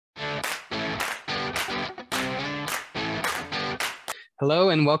Hello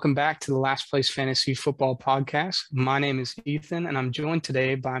and welcome back to the Last Place Fantasy Football Podcast. My name is Ethan and I'm joined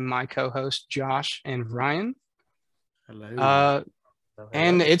today by my co-host Josh and Ryan. Hello.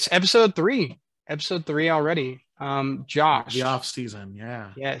 And it's episode three already. Josh. The off season,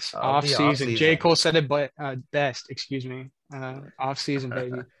 yeah. Yes, Of off the off season. J. season. Cole said it best, excuse me. Off season,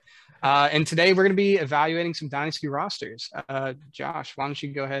 baby. And today we're going to be evaluating some Dynasty rosters. Josh, why don't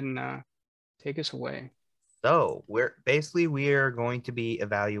you go ahead and take us away? So we are going to be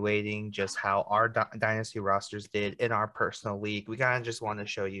evaluating just how our dynasty rosters did in our personal league. We kind of just want to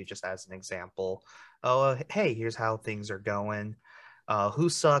show you just as an example. Oh, hey, here's how things are going. Who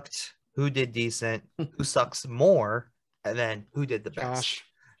sucked? Who did decent? Who sucks more? And then who did the best? Josh.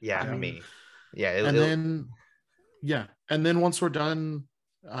 Yeah, me. Yeah, and then once we're done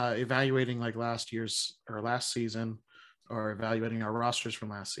evaluating like last season, or evaluating our rosters from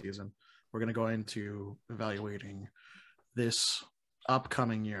last season, we're going to go into evaluating this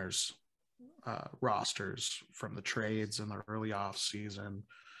upcoming year's rosters from the trades in the early off season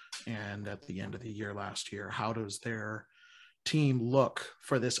and at the end of the year last year. How does their team look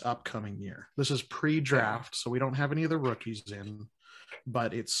for this upcoming year? This is pre-draft, so we don't have any of the rookies in,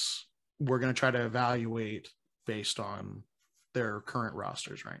 but we're going to try to evaluate based on their current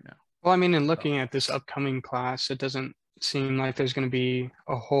rosters right now. Well, I mean, in looking at this upcoming class, it doesn't seem like there's going to be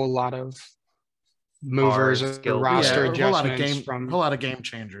a whole lot of movers or roster adjustments a whole lot of game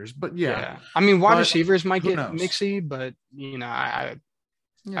changers. But yeah. I mean, wide receivers might get mixy, but I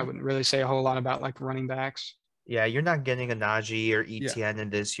wouldn't really say a whole lot about like running backs. Yeah, you're not getting a Najee or ETN in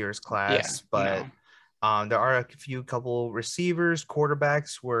this year's class, but there are a couple receivers,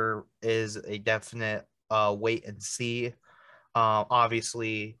 quarterbacks where is a definite wait and see.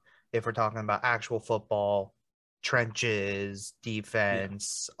 Obviously, if we're talking about actual football, trenches,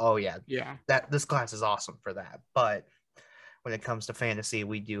 defense, that this class is awesome for that. But when it comes to fantasy,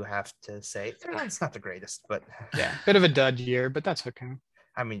 we do have to say it's not the greatest, but bit of a dud year, but that's okay.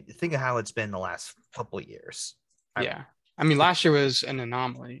 I mean, think of how it's been the last couple of years. I mean, last year was an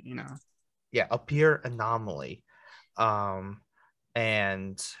anomaly, a pure anomaly.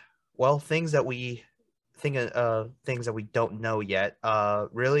 And well, things that we don't know yet.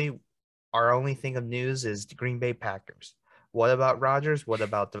 Really, our only thing of news is the Green Bay Packers. What about Rodgers? What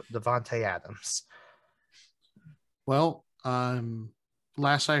about Devontae Adams? Well,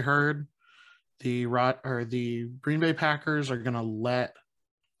 last I heard, the Green Bay Packers are going to let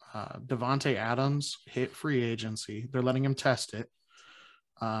Devontae Adams hit free agency. They're letting him test it.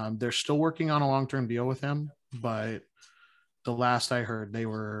 They're still working on a long-term deal with him, but the last I heard, they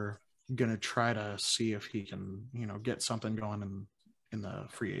were going to try to see if he can, get something going in the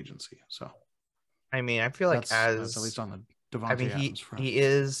free agency. So, I mean, I feel like that's at least on the Devontae Adams front. He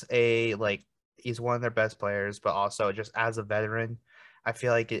is he's one of their best players, but also just as a veteran, I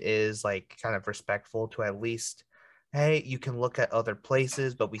feel like it is like kind of respectful to at least, hey, you can look at other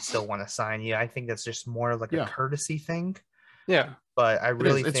places, but we still want to sign you. I think that's just more like a courtesy thing. Yeah. But I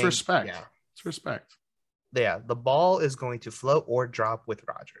really think it's respect. Yeah. It's respect. Yeah, the ball is going to float or drop with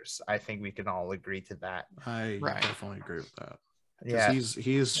Rodgers. I think we can all agree to that. I definitely agree with that. Yeah,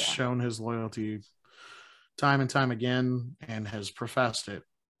 he's shown his loyalty time and time again and has professed it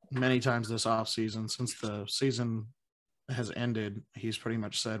many times this offseason. Since the season has ended, he's pretty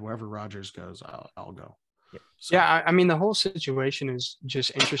much said, wherever Rodgers goes, I'll go. I mean, the whole situation is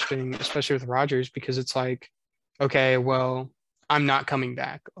just interesting, especially with Rodgers, because it's like, okay, well, I'm not coming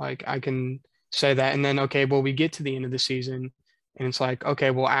back. Like, I can say that. And then, okay, well, we get to the end of the season and it's like, okay,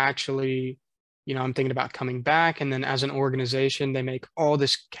 well, actually, I'm thinking about coming back. And then as an organization, they make all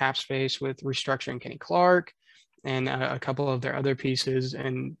this cap space with restructuring Kenny Clark and a couple of their other pieces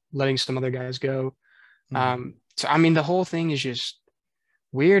and letting some other guys go. So, I mean, the whole thing is just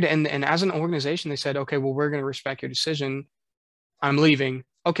weird. And as an organization, they said, okay, well, we're going to respect your decision. I'm leaving.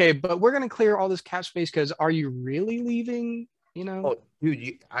 Okay, but we're going to clear all this cap space because are you really leaving? Oh,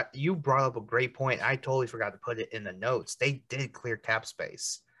 dude, you brought up a great point. I totally forgot to put it in the notes. They did clear cap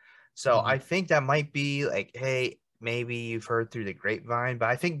space. So I think that might be like, hey, maybe you've heard through the grapevine, but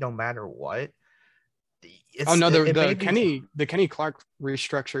I think no matter what. The Kenny Clark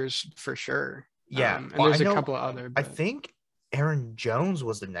restructures for sure. Yeah. And there's a couple of other. I think Aaron Jones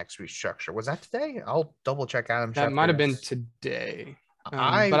was the next restructure. Was that today? I'll double check Adam. That might have been today.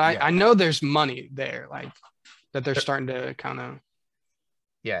 I know there's money there, like that they're starting to kind of.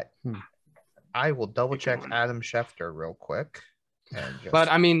 Yeah. I will double check Adam Schefter real quick. But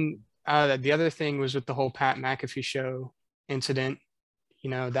I mean, the other thing was with the whole Pat McAfee show incident.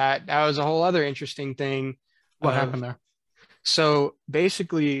 That was a whole other interesting thing. What happened there? So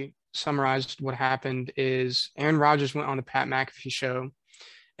basically, summarized what happened is Aaron Rodgers went on the Pat McAfee show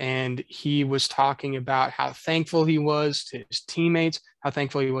and he was talking about how thankful he was to his teammates, how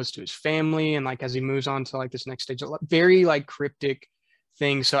thankful he was to his family, and like as he moves on to like this next stage, very like cryptic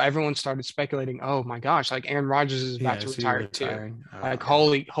thing. So everyone started speculating, oh my gosh, like Aaron Rodgers is about to is he retire too. retiring? Like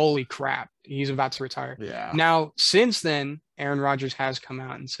holy crap, he's about to retire. Yeah. Now, since then, Aaron Rodgers has come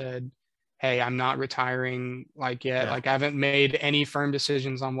out and said, hey, I'm not retiring like yet. Like I haven't made any firm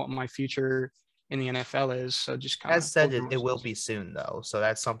decisions on what my future in the NFL is. So just kind as of said, it will be soon though. So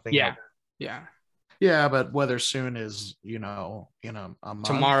that's something. Yeah. That... Yeah, but whether soon is, in a month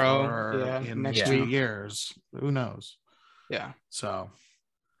tomorrow or in next 2 week. years, who knows? Yeah. So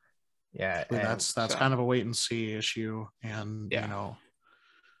yeah, that's kind of a wait and see issue. And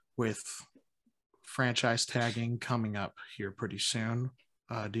with franchise tagging coming up here pretty soon.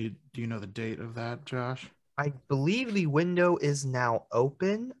 Do you know the date of that, Josh? I believe the window is now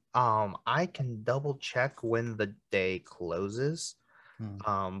open. I can double check when the day closes.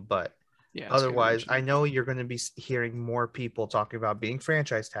 But otherwise, I know you're going to be hearing more people talking about being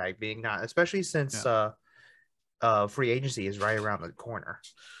franchise tagged, being not, especially since free agency is right around the corner.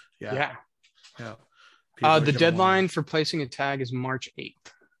 Yeah. The deadline for placing a tag is March 8th.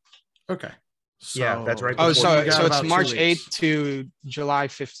 Okay. So, that's right. Oh, so it's March 8th to July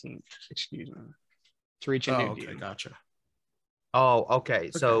 15th. Excuse me. To reach a new deal. Gotcha. Oh, okay.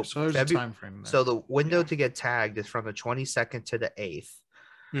 So there's a time frame there. So the window to get tagged is from the 22nd to the 8th.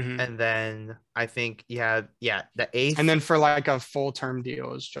 Mm-hmm. And then I think you have the 8th. And then for like a full term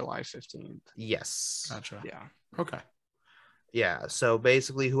deal is July 15th. Yes. Gotcha. Yeah. Okay. Yeah. So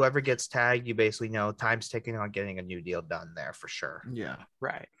basically whoever gets tagged, you basically know time's ticking on getting a new deal done there for sure. Yeah.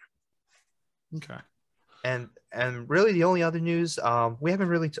 Right. Okay. And really the only other news, we haven't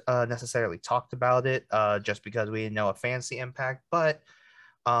really necessarily talked about it just because we didn't know a fancy impact, but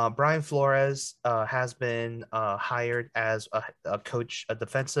Brian Flores has been hired as a coach, a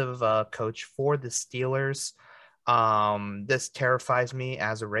defensive coach for the Steelers. This terrifies me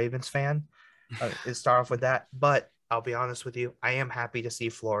as a Ravens fan. To start off with that, but I'll be honest with you, I am happy to see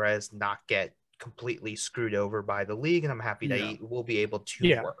Flores not get completely screwed over by the league, and I'm happy that he will be able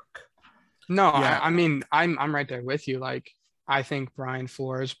to work. No, I mean, I'm right there with you. Like, I think Brian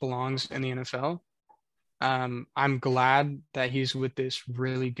Flores belongs in the NFL. I'm glad that he's with this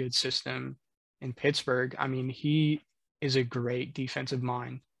really good system in Pittsburgh. I mean, he is a great defensive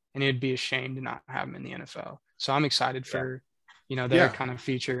mind, and it'd be a shame to not have him in the NFL. So I'm excited for, their kind of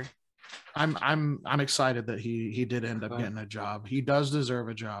future. I'm excited that he did end up getting a job. He does deserve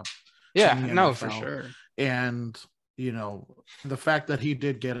a job. Yeah, no, for sure. And the fact that he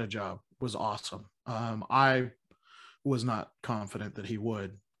did get a job was awesome. I was not confident that he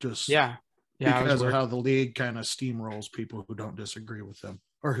would because of how the league kind of steamrolls people who don't disagree with them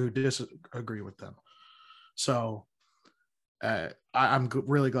or who disagree with them. So I'm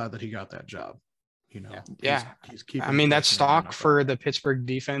really glad that he got that job. He's keeping. I mean, that stock for the Pittsburgh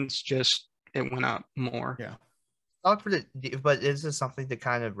defense it went up more. Yeah. Stock for but this is something to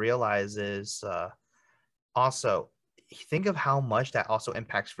kind of realize is also think of how much that also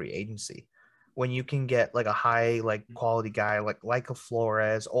impacts free agency. When you can get like a high quality guy like a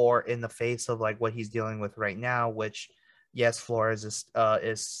Flores, or in the face of like what he's dealing with right now, which yes, Flores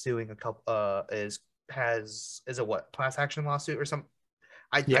is suing a couple is a what class action lawsuit or something.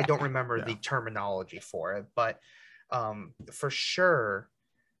 I don't remember the terminology for it, but for sure,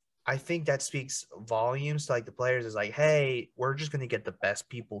 I think that speaks volumes to like the players is like, hey, we're just going to get the best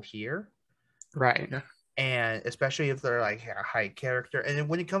people here. Right. Yeah. And especially if they're like a high character. And then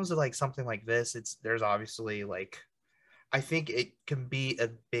when it comes to like something like this, there's obviously like, I think it can be a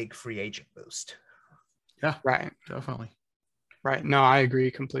big free agent boost. Yeah. Right. Definitely. Right. No, I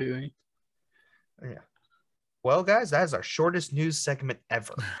agree completely. Yeah. Well, guys, that is our shortest news segment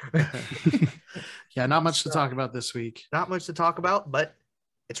ever. Yeah, not much to talk about this week. Not much to talk about, but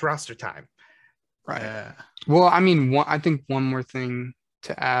it's roster time. Right. Well, I mean, I think one more thing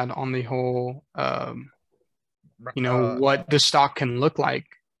to add on the whole, what the stock can look like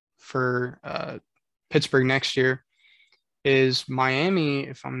for Pittsburgh next year is Miami,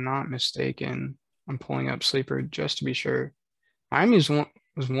 if I'm not mistaken. I'm pulling up Sleeper just to be sure. Miami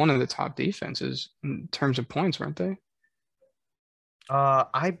was one of the top defenses in terms of points, weren't they?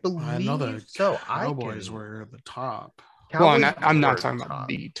 I believe I know the so. Cowboys were the top. Well, I'm not talking about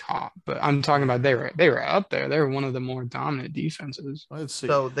the top, but I'm talking about they were up there. They were one of the more dominant defenses. Let's see.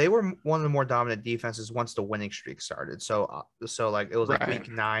 So they were one of the more dominant defenses once the winning streak started. So like it was like week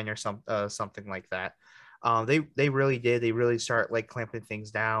 9 or something like that. They really did. They really start like clamping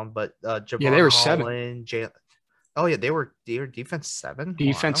things down. But Javon they were Holland, Oh yeah, they were defense 7.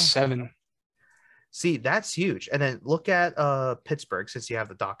 Defense Wow. 7. See, that's huge. And then look at Pittsburgh, since you have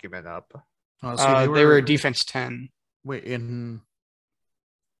the document up. See, They were defense 10. Wait, in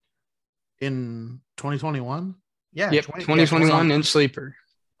 2021? Yeah, Yep, 2021 in Sleeper.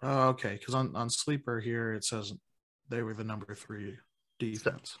 Oh, okay. Because on Sleeper here it says they were the number 3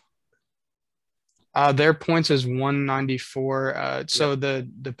 defense. Their points is 194. So Yep.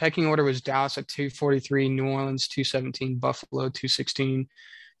 the pecking order was Dallas at 243, New Orleans 217, Buffalo 216,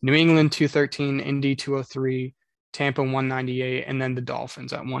 New England 213, Indy 203, Tampa 198, and then the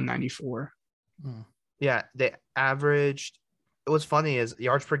Dolphins at 194. Yeah, they averaged. What's funny is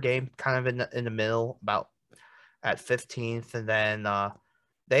yards per game kind of in the middle, about at 15th, and then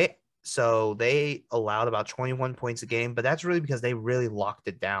they allowed about 21 points a game, but that's really because they really locked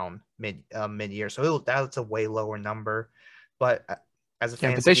it down mid year. So that's a way lower number. But as a Yeah,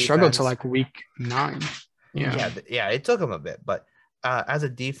 fantasy but they struggled to defense, like week 9. yeah, it took them a bit, but as a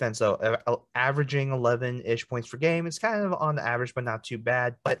defense, though, averaging 11-ish points per game, it's kind of on the average, but not too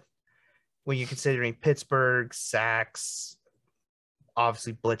bad. But when you're considering Pittsburgh, sacks,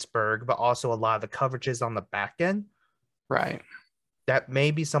 obviously Blitzburg, but also a lot of the coverages on the back end, right? That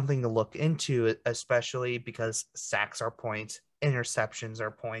may be something to look into, especially because sacks are points, interceptions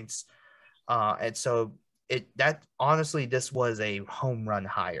are points, and so honestly, this was a home run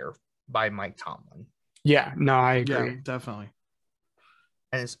hire by Mike Tomlin. Yeah, no, I agree. Yeah, definitely.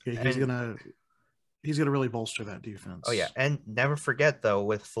 And he's gonna really bolster that defense. Oh yeah, and never forget though,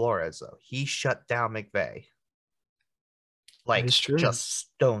 with Flores though, he shut down McVay. Like just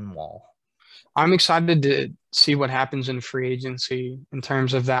stonewall. I'm excited to see what happens in free agency in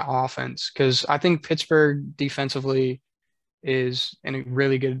terms of that offense, because I think Pittsburgh defensively is in a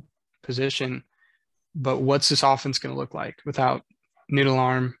really good position. But what's this offense going to look like without Noodle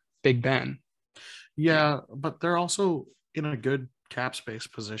Arm, Big Ben? Yeah, but they're also in a good cap space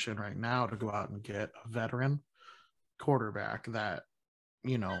position right now to go out and get a veteran quarterback that,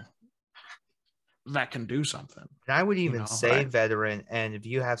 that can do something. And I would even say veteran, and if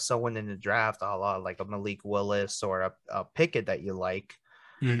you have someone in the draft, a lot like a Malik Willis or a Pickett that you like,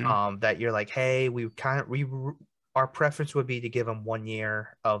 that you're like, hey, our preference would be to give him 1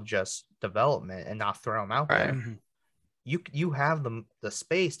 year of just development and not throw him out there. Mm-hmm. You have the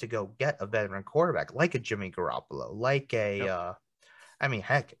space to go get a veteran quarterback like a Jimmy Garoppolo, like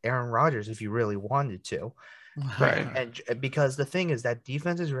heck, Aaron Rodgers if you really wanted to. Right. And because the thing is that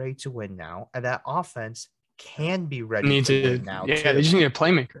defense is ready to win now, and that offense can be ready to win now too. They just need a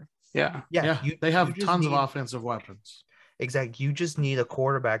playmaker. Yeah. They have tons of offensive weapons. Exactly. You just need a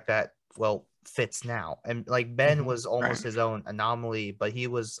quarterback that fits now. And like Ben was almost his own anomaly, but he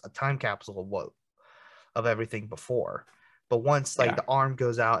was a time capsule of everything before. But once the arm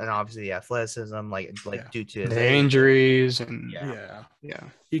goes out and obviously the athleticism, due to his age, injuries and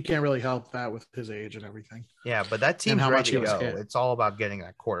he can't really help that with his age and everything. Yeah, but that team's ready to go. It's all about getting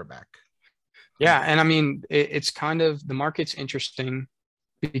that quarterback. Yeah, and I mean it's kind of the market's interesting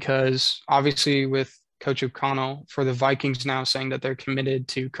because obviously with Coach O'Connell for the Vikings now saying that they're committed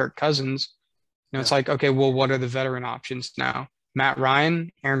to Kirk Cousins, it's like, okay, well, what are the veteran options now? Matt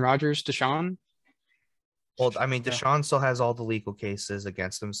Ryan, Aaron Rodgers, Deshaun. Well, I mean, Deshaun still has all the legal cases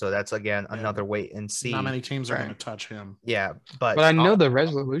against him, so that's again another wait and see. Not many teams are going to touch him. Yeah, but I know the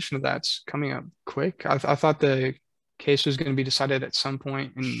resolution of that's coming up quick. I thought the case was going to be decided at some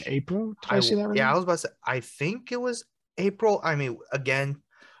point in April. Did I see that right? Yeah, I was about to say. I think it was April. I mean, again,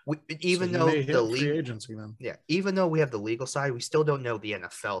 even though the legal agency, then even though we have the legal side, we still don't know the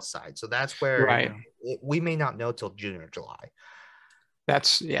NFL side. So that's where we may not know till June or July.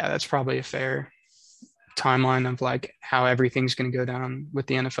 That's probably a fair timeline of like how everything's going to go down with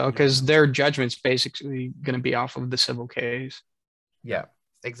the NFL, because their judgment's basically going to be off of the civil case. Yeah,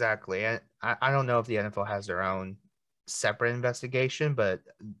 exactly. And I don't know if the NFL has their own separate investigation, but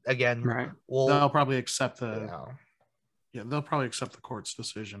again, they'll probably accept they'll probably accept the court's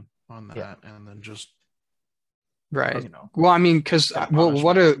decision on that and then just well, I mean, because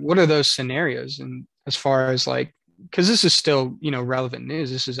what are those scenarios, and as far as like, because this is still relevant news,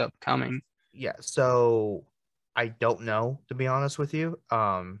 this is upcoming. Yeah, so I don't know, to be honest with you.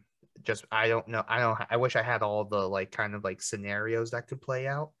 I don't know. I wish I had all the kind of scenarios that could play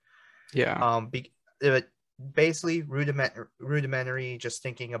out. Yeah. But basically rudimentary, just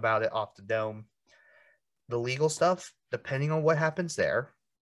thinking about it off the dome. The legal stuff, depending on what happens there,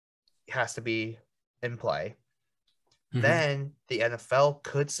 has to be in play. Mm-hmm. Then the NFL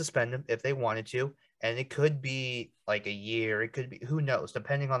could suspend him if they wanted to. And it could be like a year. It could be, who knows,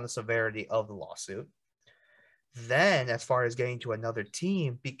 depending on the severity of the lawsuit. Then, as far as getting to another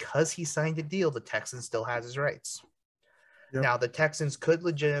team, because he signed a deal, the Texans still has his rights. Yep. Now, the Texans could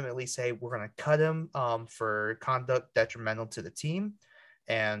legitimately say, we're going to cut him for conduct detrimental to the team.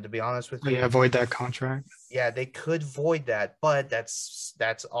 And to be honest with you, void that contract. Yeah, they could void that, but that's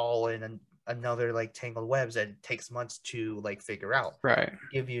all in another like tangled webs that it takes months to like figure out. Right.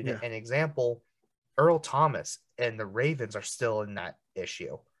 Give you an example. Earl Thomas and the Ravens are still in that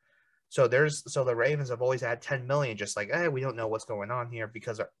issue. So the Ravens have always had 10 million, just like, we don't know what's going on here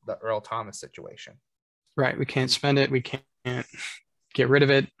because of the Earl Thomas situation. Right. We can't spend it. We can't get rid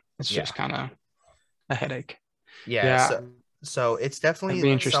of it. It's just kind of a headache. Yeah. So it's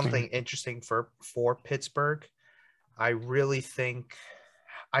definitely something interesting for Pittsburgh. I really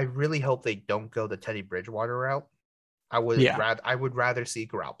hope they don't go the Teddy Bridgewater route. I would rather see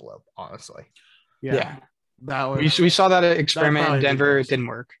Garoppolo, honestly. Yeah. We saw that experiment in Denver. It didn't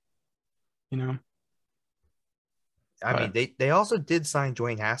work. I mean, they also did sign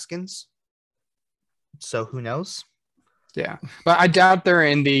Dwayne Haskins. So who knows? Yeah. But I doubt they're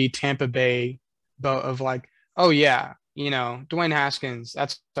in the Tampa Bay boat of like, oh yeah, Dwayne Haskins,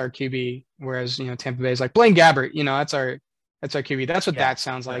 that's our QB. Whereas, Tampa Bay is like Blaine Gabbert, that's our QB. That's what that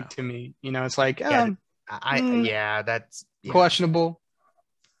sounds like to me. It's like, that's questionable.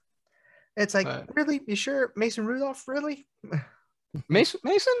 It's like, really? You sure? Mason Rudolph, really? Mason?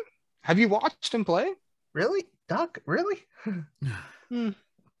 Have you watched him play? Really? Doc, really?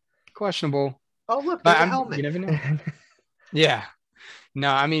 Questionable. Oh, look, there's a helmet. You never know. Yeah. No,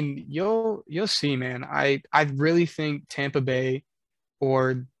 I mean, you'll see, man. I really think Tampa Bay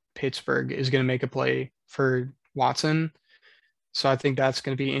or Pittsburgh is going to make a play for Watson. So I think that's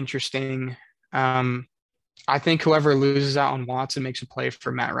going to be interesting. I think whoever loses out on Watson makes a play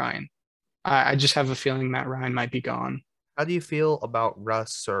for Matt Ryan. I just have a feeling Matt Ryan might be gone. How do you feel about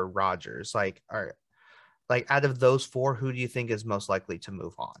Russ or Rodgers? Like out of those four, who do you think is most likely to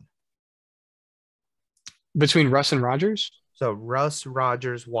move on? Between Russ and Rodgers? So Russ,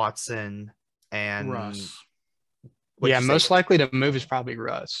 Rodgers, Watson, and Russ. Yeah, most likely to move is probably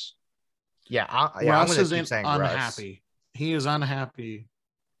Russ. Yeah, Russ is unhappy. Russ. He is unhappy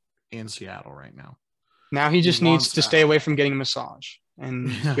in Seattle right now. Now he just needs to stay away from getting a massage,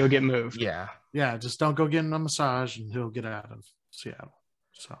 and he'll get moved. Yeah, just don't go getting a massage, and he'll get out of Seattle.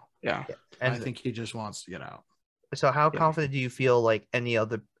 So yeah, and I think he just wants to get out. So how confident do you feel like any of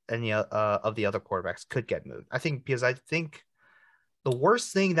the other quarterbacks could get moved? I think the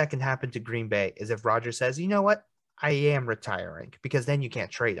worst thing that can happen to Green Bay is if Rodgers says, you know what, I am retiring, because then you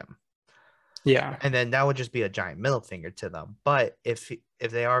can't trade him. Yeah. And then that would just be a giant middle finger to them. But if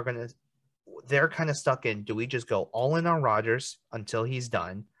they are going to, they're kind of stuck in, do we just go all in on Rodgers until he's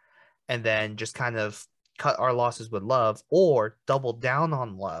done and then just kind of cut our losses with Love, or double down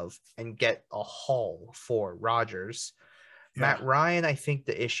on Love and get a haul for Rodgers? Yeah. Matt Ryan, I think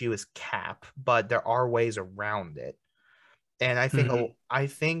the issue is cap, but there are ways around it. And I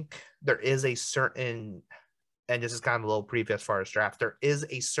think there is a certain, and this is kind of a little preview as far as draft, there is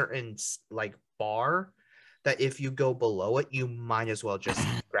a certain like bar that if you go below it, you might as well just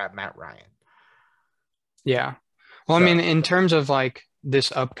grab Matt Ryan. Yeah. Well, I mean, in terms of like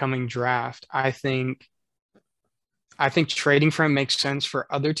this upcoming draft, I think trading for him makes sense for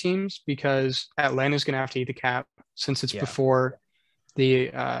other teams because Atlanta's going to have to eat the cap since it's before the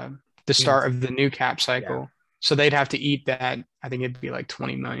start of the new cap cycle. Yeah. So they'd have to eat that. I think it'd be like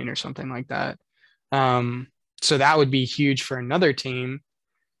 20 million or something like that. So that would be huge for another team.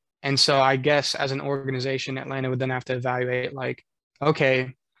 And so I guess as an organization, Atlanta would then have to evaluate like,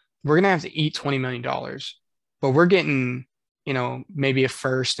 okay, we're going to have to eat $20 million, but we're getting, maybe a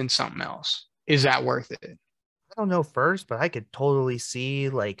first and something else. Is that worth it? I don't know first, but I could totally see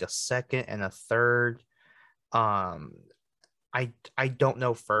like a second and a third. I don't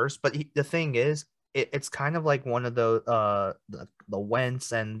know first, but the thing is, it's kind of like one of the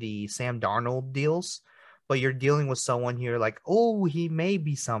Wentz and the Sam Darnold deals, but you're dealing with someone here like, oh, he may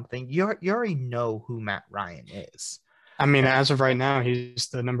be something. You already know who Matt Ryan is. I mean, as of right now, he's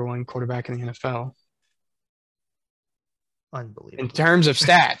the number one quarterback in the NFL. Unbelievable. In terms of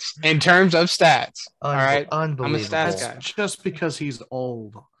stats. All right. Unbelievable. I'm a stats guy. Just because he's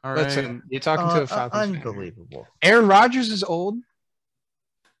old. All right. Listen, you're talking to a Falcons unbelievable. fan. Aaron Rodgers is old.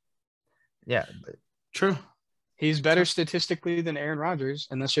 Yeah. True. He's better statistically than Aaron Rodgers,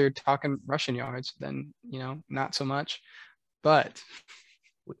 unless you're talking rushing yards, then, not so much. But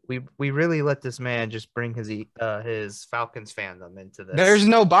we really let this man just bring his Falcons fandom into this. There's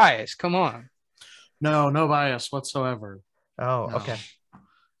no bias. Come on. No bias whatsoever. Oh, no. Okay.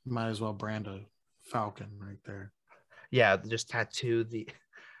 Might as well brand a Falcon right there. Yeah, just tattoo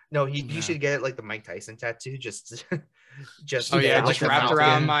No, he should get it like the Mike Tyson tattoo, just Oh yeah, like just the wrapped Falcon.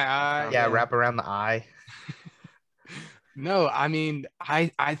 around my eye. Yeah, wrap around the eye. No, I mean,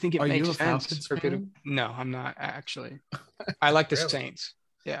 I think it Are you makes a sense Falcons for people. fan? No, I'm not actually. I like the Really? Saints.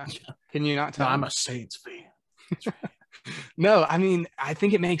 Yeah. Can you not No, tell? I'm a Saints fan. No, I mean, I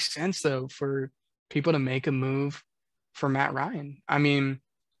think it makes sense though for people to make a move for Matt Ryan. I mean,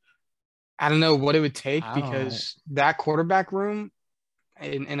 I don't know what it would take I don't know. because that quarterback room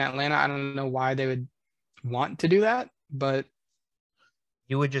in Atlanta, I don't know why they would want to do that, but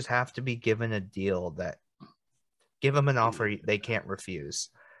You would just have to be given a deal that give them an offer they can't refuse.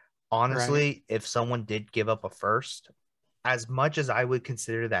 Honestly, right. if someone did give up a first, as much as I would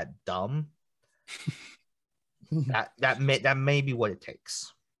consider that dumb, that may be what it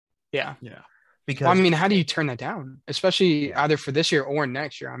takes. Yeah. Yeah. Well, I Because mean, how do you turn that down? Especially yeah, either for this year or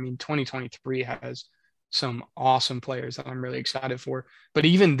next year. I mean, 2023 has some awesome players that I'm really excited for. But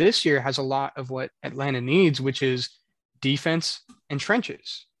even this year has a lot of what Atlanta needs, which is defense and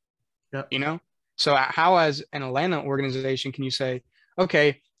trenches, Yep. you know? So how as an Atlanta organization can you say,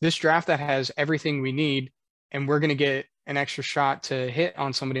 okay, this draft that has everything we need, and we're going to get an extra shot to hit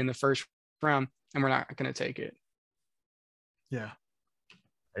on somebody in the first round, and we're not going to take it? Yeah.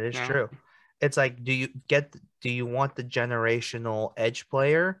 it is No. true. It's like, do you want the generational edge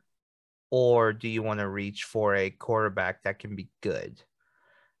player, or do you want to reach for a quarterback that can be good?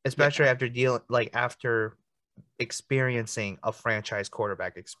 Especially after experiencing a franchise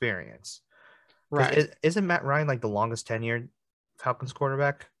quarterback experience. Right. Because isn't Matt Ryan like the longest tenured Falcons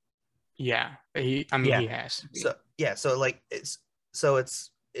quarterback? Yeah. I mean, Yeah. he has to be. So like it's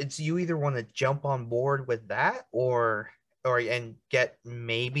you either want to jump on board with that or and get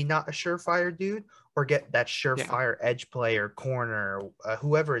maybe not a surefire dude or get that Yeah. surefire edge player, corner,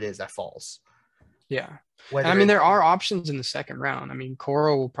 whoever it is that falls. Yeah. And I Whether mean, it's there are options in the second round. I mean,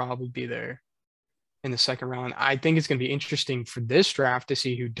 Coral will probably be there in the second round. I think it's going to be interesting for this draft to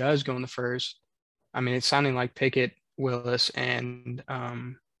see who does go in the first. I mean, it's sounding like Pickett, Willis, and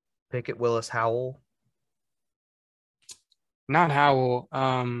Pickett, Willis, Howell. not Howell.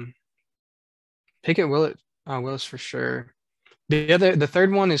 Pickett, Willis for sure. The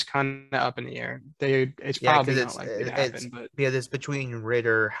third one is kind of up in the air. It's Yeah, probably because not likely to happen, but it's between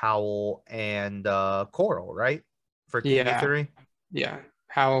Ritter, Howell, and Coral, right? For QB yeah, three. yeah.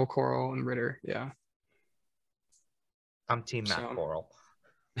 Howell, Coral, and Ritter. Yeah. I'm team Matt So Coral.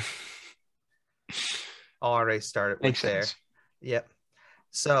 Already started with makes there. sense. Yep.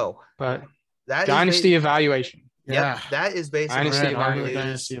 So But that dynasty evaluation. Yeah. Yep, that is basically Dynasty All right, on to the evaluation.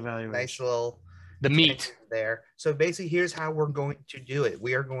 dynasty evaluation. nice little The meat. tangent there. So basically, here's how we're going to do it.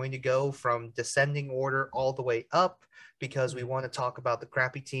 We are going to go from descending order all the way up because we want to talk about the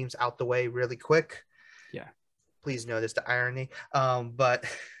crappy teams out the way really quick. Yeah. Please notice the irony. But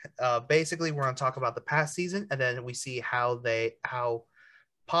basically, we're going to talk about the past season, and then we see how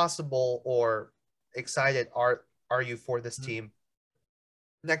possible or excited are you for this team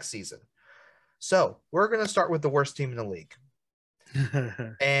next season. So we're going to start with the worst team in the league.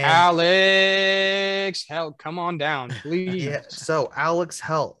 And Alex, hell, come on down, please. yeah, so Alex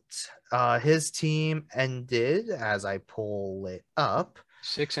Helt, his team ended as I pull it up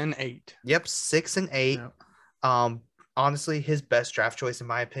 6-8. Yep, 6-8. Yep. Honestly, his best draft choice, in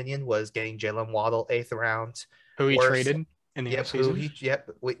my opinion, was getting Jalen Waddle 8th round. Who he Worst- traded in the offseason.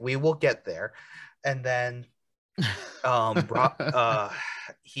 We will get there. And then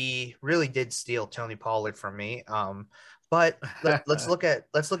he really did steal Tony Pollard from me. But let's look at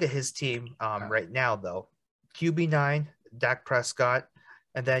his team right now though. QB9, Dak Prescott,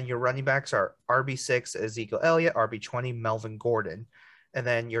 and then your running backs are RB6 Ezekiel Elliott, RB20 Melvin Gordon. And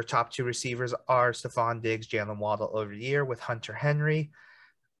then your top two receivers are Stephon Diggs, Jalen Waddle over the year with Hunter Henry.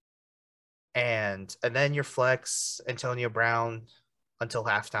 And then your flex, Antonio Brown until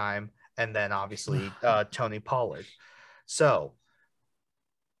halftime, and then obviously Tony Pollard. So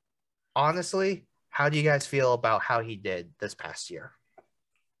honestly, how do you guys feel about how he did this past year?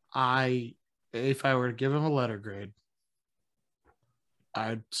 If I were to give him a letter grade,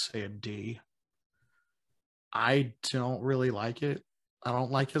 I'd say a D. I don't really like it. I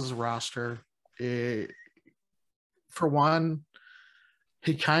don't like his roster. For one,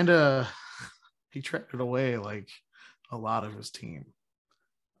 he traded away like a lot of his team.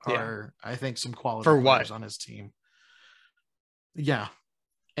 Or I think some quality players on his team. Yeah.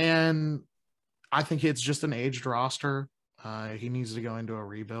 And I think it's just an aged roster. He needs to go into a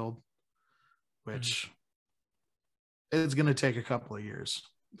rebuild, which is going to take a couple of years.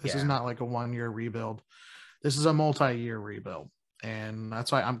 This is not like a 1-year rebuild. This is a multi-year rebuild. And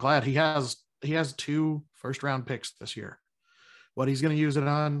that's why I'm glad he has 2 first-round picks this year. What he's going to use it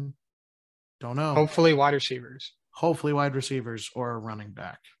on, don't know. Hopefully wide receivers. Hopefully wide receivers or a running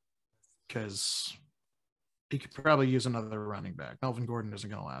back, because he could probably use another running back. Melvin Gordon isn't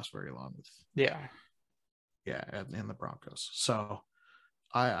going to last very long with in the Broncos. So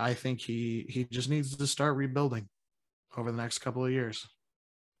I think he just needs to start rebuilding over the next couple of years.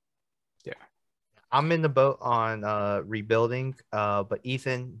 Yeah. I'm in the boat on rebuilding, but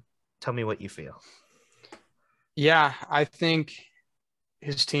Ethan, tell me what you feel. Yeah, I think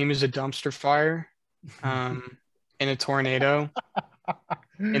his team is a dumpster fire in a tornado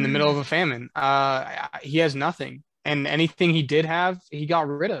in the middle of a famine. He has nothing, and anything he did have, he got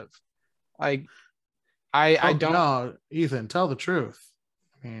rid of. Like, I don't. No, Ethan, tell the truth.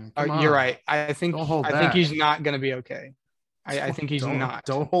 I mean, you're right. I think he's not going to be okay. I think he's not.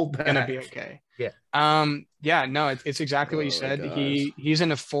 Don't hold back. Going to be okay. Yeah. Yeah. No, it's exactly what you said. He's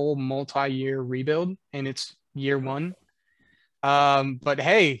in a full multi-year rebuild, and it's year one. But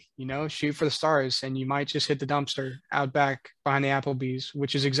hey, shoot for the stars, and you might just hit the dumpster out back behind the Applebee's,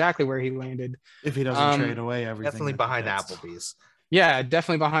 which is exactly where he landed. If he doesn't trade away everything. Definitely behind the Applebee's. Yeah,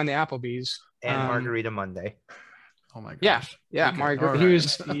 definitely behind the Applebee's. And Margarita Monday. Oh my gosh. Yeah. Okay,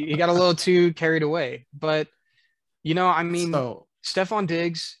 Margarita. Right. He got a little too carried away. But Stephon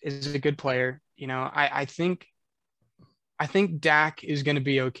Diggs is a good player. I think Dak is going to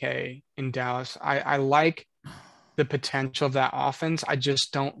be okay in Dallas. I like the potential of that offense. I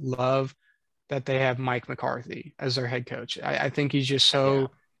just don't love that they have Mike McCarthy as their head coach. I think he's just so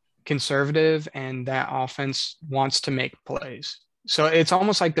conservative, and that offense wants to make plays. So it's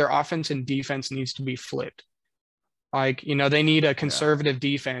almost like their offense and defense needs to be flipped. Like, they need a conservative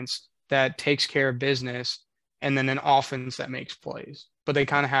defense that takes care of business, and then an offense that makes plays. But they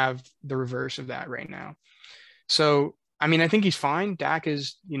kind of have the reverse of that right now. So, I think he's fine. Dak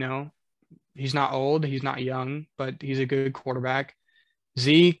is, he's not old, he's not young, but he's a good quarterback.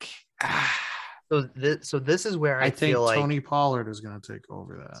 Zeke. So this is where I think feel like Tony Pollard is going to take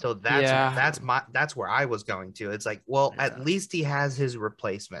over that. So that's where I was going to. It's like, at least he has his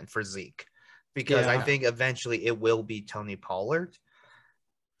replacement for Zeke, because I think eventually it will be Tony Pollard.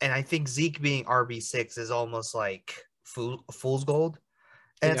 And I think Zeke being RB6 is almost like fool's gold.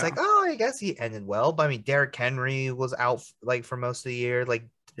 And it's like, I guess he ended well. But Derrick Henry was out for most of the year.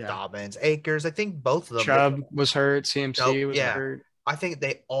 Dobbins, Akers. I think both of them. Chubb was hurt. CMC was hurt. I think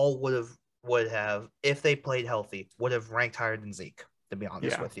they all would have, if they played healthy, would have ranked higher than Zeke, to be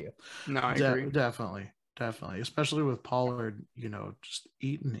honest with you. No, I agree. Definitely. Especially with Pollard, just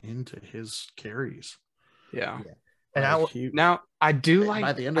eating into his carries. Yeah. And I do like,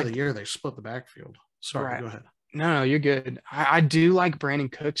 by the end of the year, they split the backfield. Sorry, go ahead. No, you're good. I do like Brandon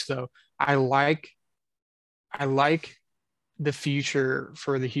Cooks, though. I like the future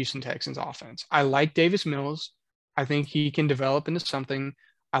for the Houston Texans offense. I like Davis Mills. I think he can develop into something.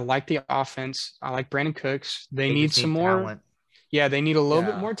 I like the offense. I like Brandon Cooks. They need some more talent. Yeah, they need a little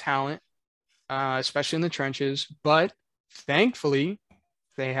bit more talent, especially in the trenches. But thankfully,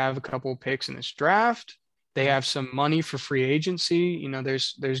 they have a couple of picks in this draft. They have some money for free agency.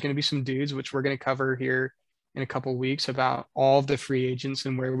 There's going to be some dudes, which we're going to cover here in a couple of weeks, about all of the free agents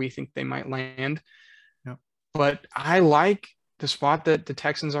and where we think they might land. Yep. But I like the spot that the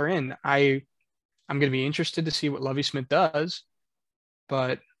Texans are in. I'm going to be interested to see what Lovie Smith does,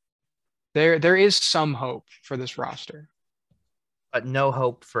 but there is some hope for this roster. But no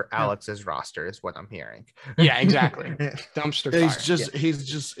hope for Alex's roster is what I'm hearing. Yeah, exactly. Dumpster fire. He's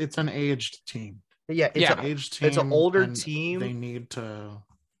just it's an aged team. Yeah, an aged team. It's an older team.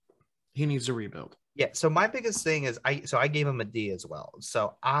 He needs to rebuild. Yeah, so my biggest thing is I gave him a D as well.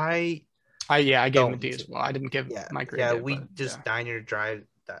 So I gave him a D as well. I didn't give my grade. Yeah, we just diners,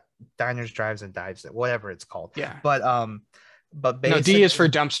 drives, and dives, whatever it's called. Yeah. But basically, D is for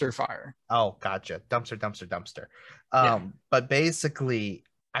dumpster fire. Oh, gotcha. Dumpster. But basically,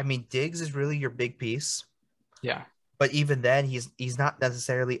 Diggs is really your big piece. Yeah. But even then, he's not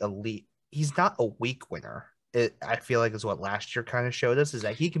necessarily elite. He's not a week winner. I feel like is what last year kind of showed us, is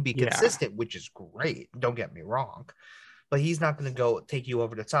that he can be consistent, which is great. Don't get me wrong. But he's not going to go take you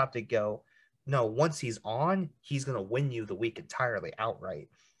over the top to go, no, once he's on, he's going to win you the week entirely outright.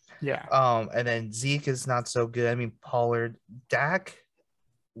 Yeah. And then Zeke is not so good. Pollard, Dak,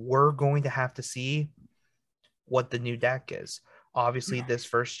 we're going to have to see what the new Dak is. Obviously, this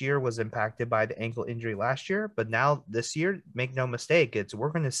first year was impacted by the ankle injury last year, but now this year, make no mistake,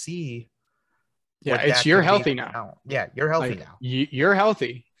 we're going to see. Yeah, you're healthy now. Yeah, you're healthy now. You're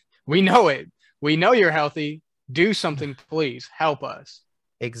healthy. We know it. We know you're healthy. Do something, please. Help us.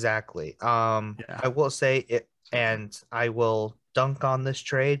 Exactly. I will say it, and I will dunk on this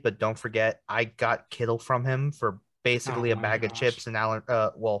trade, but don't forget, I got Kittle from him for basically Oh a my bag of gosh. chips and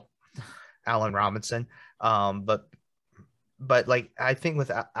Allen Robinson. But like I think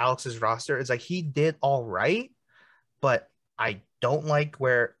with Alex's roster, it's like he did all right, but I don't like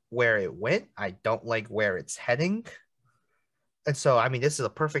where it went. I don't like where it's heading. And so, I mean, this is a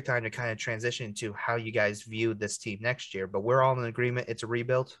perfect time to kind of transition to how you guys view this team next year. But we're all in agreement it's a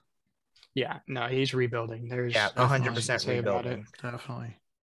rebuild. Yeah, no, he's rebuilding. There's Yeah, Definitely. 100% say about it. rebuilding. Definitely.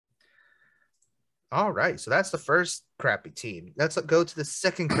 All right, so that's the first crappy team. Let's go to the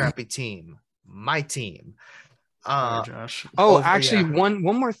second crappy team. My team. Sorry, Josh. Oh, Over- actually, yeah. one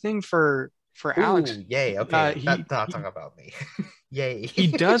more thing for Alex. Ooh, yay. Okay, He not talking about me. Yay. he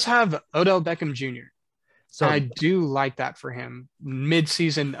does have Odell Beckham Jr. So I do like that for him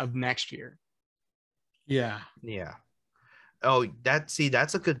mid-season of next year. Yeah. yeah. Oh, that's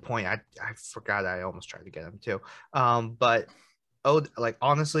a good point. I forgot I almost tried to get him too. But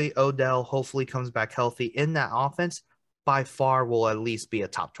honestly, Odell hopefully comes back healthy in that offense. By far, will at least be a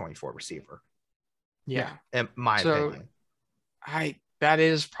top 24 receiver. Yeah. In my opinion. That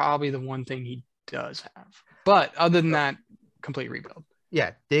is probably the one thing he does have. But other than that, complete rebuild.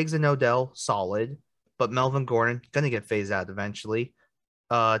 Yeah, Diggs and Odell solid, but Melvin Gordon gonna get phased out eventually.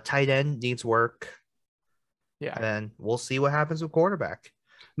 Tight end needs work. Yeah. And we'll see what happens with quarterback.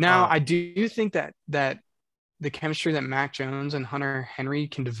 Now, I do think that the chemistry that Mac Jones and Hunter Henry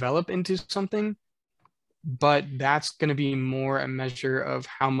can develop into something, but that's going to be more a measure of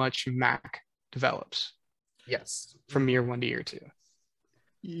how much Mac develops. Yes. From year 1 to year 2.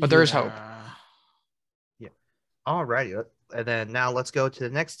 But there is hope. Yeah. All righty. And then now let's go to the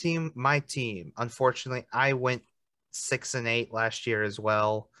next team. My team. Unfortunately, I went 6-8 last year as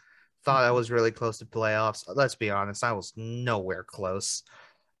well. Thought I was really close to playoffs. Let's be honest, I was nowhere close.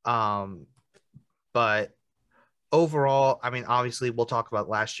 But overall, I mean, obviously, we'll talk about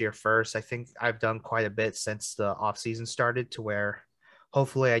last year first. I think I've done quite a bit since the offseason started to where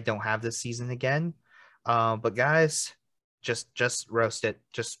hopefully I don't have this season again. But guys, just roast it.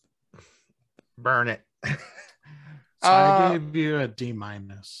 Just burn it. So I gave you a D-.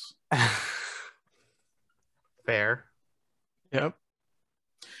 Fair. Yep.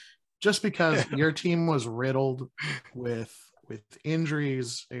 Just because your team was riddled with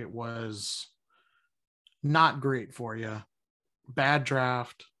injuries, it was not great for you. Bad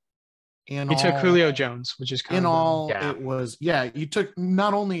draft. You took Julio Jones, which is kind of it was you took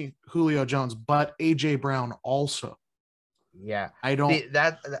not only Julio Jones but AJ Brown also. Yeah, I don't.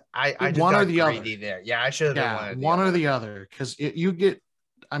 I just one got or the other there. Yeah, I should have done one or the other because you get.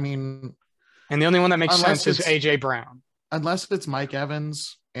 I mean, and the only one that makes sense is AJ Brown, unless it's Mike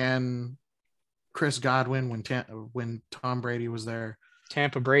Evans and Chris Godwin when Tom Brady was there.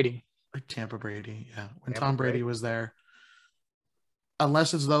 Tampa Brady, yeah. When Tom Brady was there,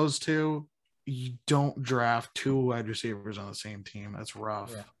 unless it's those two, you don't draft 2 wide receivers on the same team. That's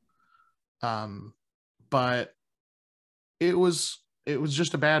rough. Yeah. But it was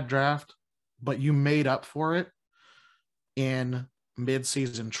just a bad draft, but you made up for it in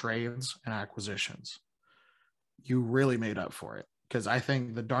mid-season trades and acquisitions. You really made up for it because I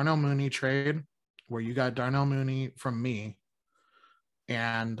think the Darnell Mooney trade, where you got Darnell Mooney from me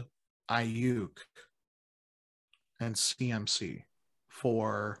and Ayuk and CMC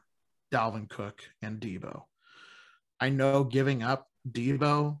for Dalvin Cook and Debo. I know giving up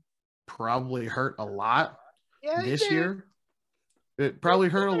Debo probably hurt a lot this year. It probably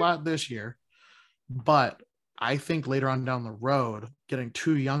hurt a lot this year, but I think later on down the road, getting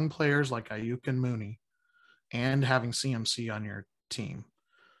 2 young players like Ayuk and Mooney and having CMC on your team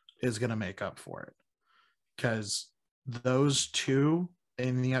is going to make up for it. Because those 2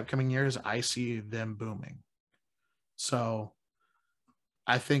 in the upcoming years, I see them booming. So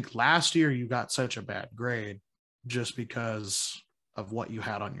I think last year you got such a bad grade just because of what you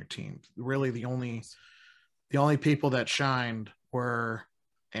had on your team. Really, the only people that shined were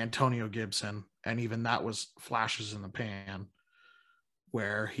Antonio Gibson, and even that was flashes in the pan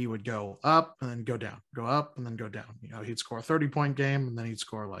where he would go up and then go down, go up and then go down. You know, he'd score a 30-point game and then he'd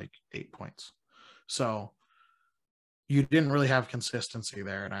score like 8 points. So you didn't really have consistency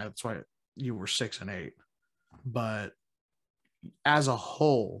there, and that's why you were 6-8. But as a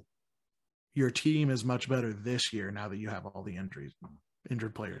whole, your team is much better this year now that you have all the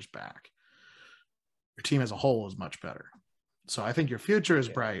injured players back. Your team as a whole is much better. So I think your future is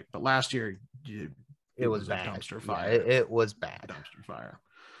bright, but last year it was a bad. Dumpster fire. Yeah, it was bad. Dumpster fire.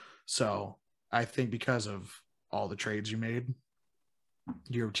 So I think because of all the trades you made,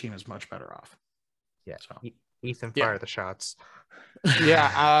 your team is much better off. Yeah. So Ethan, fire the shots.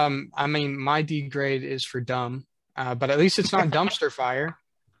 Yeah. I mean, my D grade is for dumb, but at least it's not dumpster fire.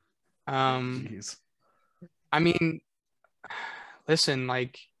 I mean, listen,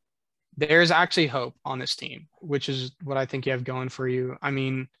 like there's actually hope on this team, which is what I think you have going for you. I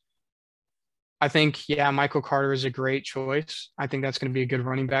mean, I think, yeah, Michael Carter is a great choice. I think that's going to be a good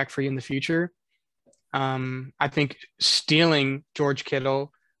running back for you in the future. I think stealing George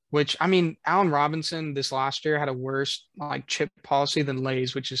Kittle, which I mean, Allen Robinson this last year had a worse like chip policy than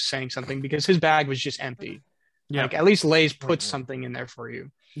Lay's, which is saying something because his bag was just empty. Yeah. Like at least Lay's put something in there for you.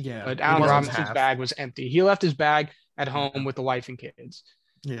 Yeah. But It Allen wasn't Robinson's half. bag was empty. He left his bag at home Yeah. with the wife and kids.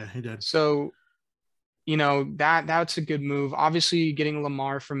 Yeah, he did. So, you know, that's a good move. Obviously, getting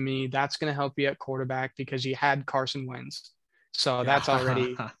Lamar from me, that's going to help you at quarterback because you had Carson Wentz. So that's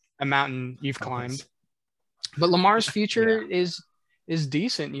already a mountain you've climbed. But Lamar's future is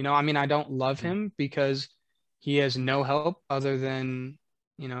decent. You know, I mean, I don't love him because he has no help other than,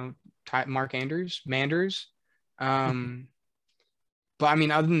 you know, Mark Manders. But I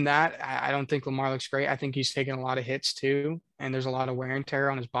mean, other than that, I don't think Lamar looks great. I think he's taking a lot of hits too, and there's a lot of wear and tear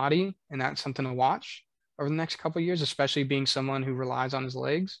on his body, and that's something to watch over the next couple of years, especially being someone who relies on his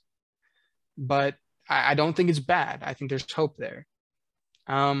legs. But I don't think it's bad. I think there's hope there.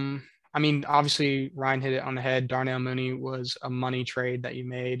 I mean, obviously, Ryan hit it on the head. Darnell Mooney was a money trade that you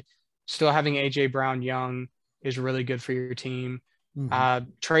made. Still having AJ Brown young is really good for your team.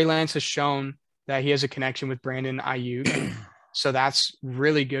 Trey Lance has shown that he has a connection with Brandon Ayuk. So that's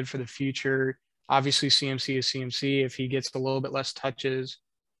really good for the future. Obviously, CMC is CMC. If he gets a little bit less touches,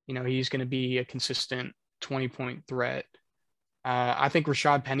 you know, he's going to be a consistent 20-point threat. I think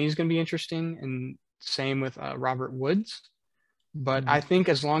Rashad Penny is going to be interesting, and same with Robert Woods. But I think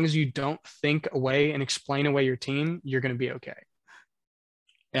as long as you don't think away and explain away your team, you're going to be okay.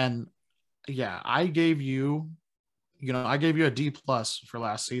 And yeah, I gave you a D plus for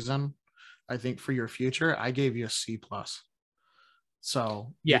last season. I think for your future, I gave you a C plus.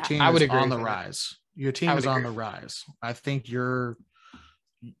 So yeah, your team I would is agree on the with that. rise. Your team is on the rise. I think your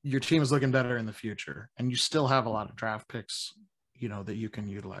team is looking better in the future, and you still have a lot of draft picks, you know, that you can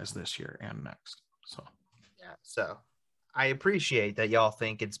utilize this year and next. So yeah, so I appreciate that y'all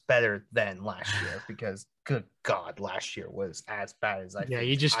think it's better than last year because good God, last year was as bad as I think.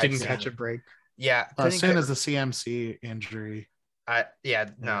 You just didn't catch a break. Yeah. as soon as the CMC injury. I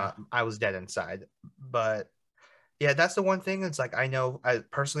was dead inside. But yeah, that's the one thing. It's like, I know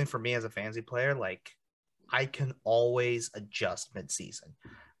personally for me as a fantasy player, like I can always adjust mid-season.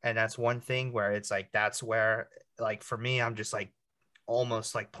 And that's one thing where it's like, that's where like for me, I'm just like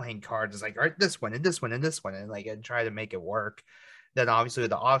almost like playing cards. It's like, all right, this one and this one and this one, and like and try to make it work. Then obviously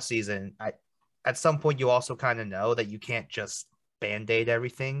with the off season, at some point you also kind of know that you can't just band-aid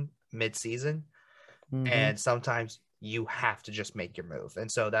everything mid-season. And sometimes you have to just make your move. And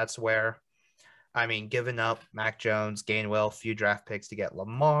so that's where, I mean, giving up Mac Jones, Gainwell, few draft picks to get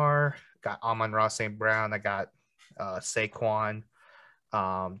Lamar, got Amon-Ra St. Brown, I got Saquon,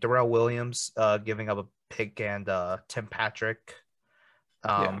 Darrell Williams, giving up a pick, and Tim Patrick.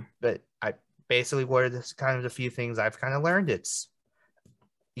 But I basically, what are this kind of the few things I've kind of learned? It's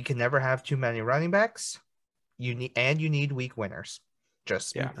you can never have too many running backs. You need weak winners.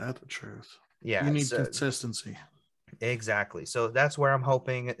 Just that's the truth. Yeah, you need consistency. Exactly. So that's where I'm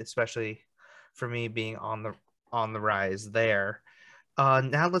hoping, especially for me being on the rise there.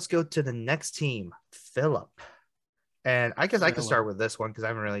 Now let's go to the next team, Philip. And I guess I can start with this one because I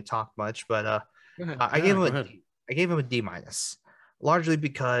haven't really talked much, but I gave him a D minus, largely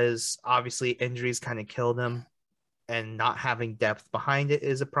because obviously injuries kind of killed him, and not having depth behind it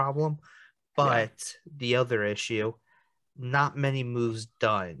is a problem. But the other issue, not many moves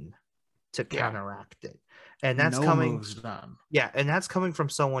done to counteract it. And that's moves done. Yeah, and that's coming from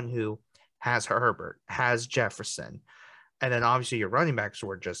someone who has Herbert, has Jefferson, and then obviously your running backs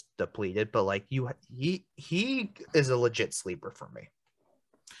were just depleted. But like he is a legit sleeper for me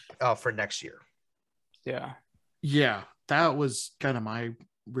for next year. Yeah, that was kind of my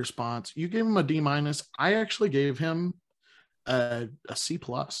response. You gave him a D minus. I actually gave him a C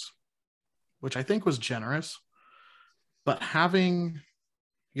plus, which I think was generous. But having,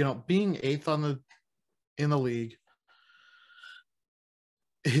 you know, being eighth in the league,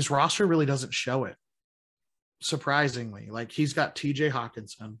 his roster really doesn't show it. Surprisingly, like he's got TJ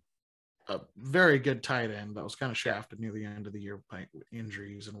Hawkinson, a very good tight end that was kind of shafted near the end of the year by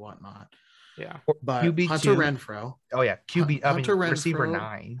injuries and whatnot. But QB2. Hunter Renfrow. Oh yeah, QB. Hunter Renfrow, receiver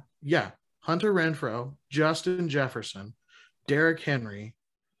 9. Yeah, Hunter Renfrow, Justin Jefferson, Derrick Henry,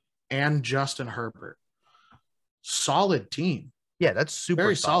 and Justin Herbert. Solid team. Yeah, that's super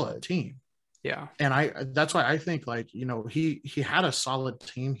very solid team. Yeah. And that's why I think, like, you know, he had a solid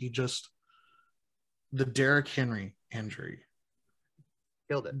team. He just, the Derrick Henry injury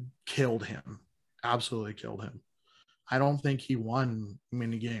killed him. absolutely killed him. I don't think he won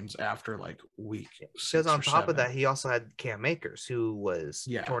many games after like week 6 Because on or top of 7. that, he also had Cam Akers, who was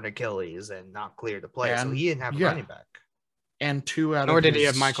torn Achilles and not clear to play. So And he didn't have a running back. And 2 out Nor of did his, he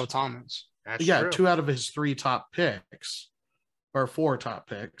have Michael Thomas. That's true. 2 out of his 3 top picks, or 4 top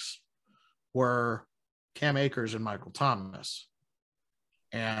picks, were Cam Akers and Michael Thomas.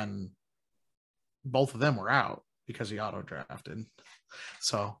 And both of them were out because he auto drafted.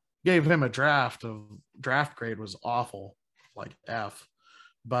 So gave him a draft grade was awful, like F.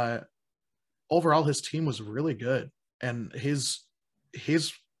 But overall, his team was really good. And his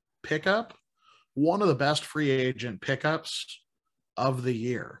pickup, one of the best free agent pickups of the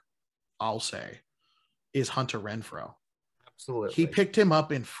year, I'll say, is Hunter Renfrow. Absolutely. He picked him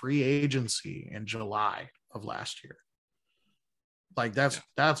up in free agency in July of last year. Like that's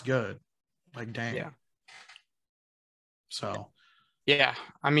good. Like, dang. Yeah. So yeah,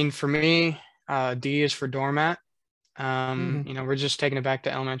 I mean, for me, D is for doormat. We're just taking it back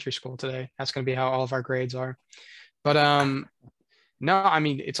to elementary school today. That's going to be how all of our grades are. But no, I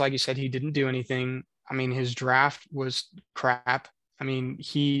mean, it's like you said, he didn't do anything. I mean, his draft was crap. I mean,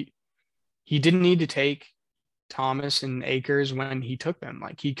 he didn't need to take Thomas and Akers when he took them.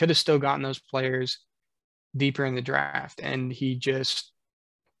 Like, he could have still gotten those players deeper in the draft, and he just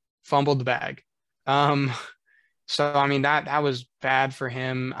fumbled the bag. So, I mean, that was bad for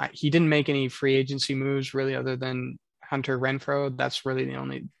him. He didn't make any free agency moves really other than Hunter Renfrow. That's really the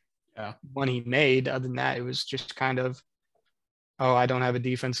only one he made. Other than that, it was just kind of, oh, I don't have a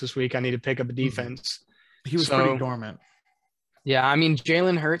defense this week. I need to pick up a defense. He was pretty dormant. Yeah, I mean,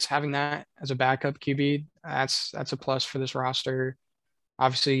 Jalen Hurts having that as a backup QB, that's a plus for this roster.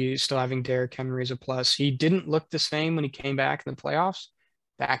 Obviously, still having Derrick Henry is a plus. He didn't look the same when he came back in the playoffs.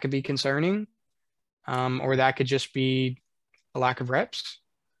 That could be concerning. Or that could just be a lack of reps.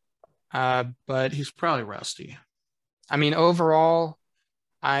 But he's probably rusty. I mean, overall,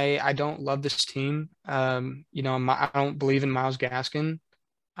 I don't love this team. I don't believe in Myles Gaskin.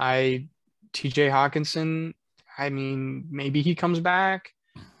 TJ Hawkinson, I mean, maybe he comes back.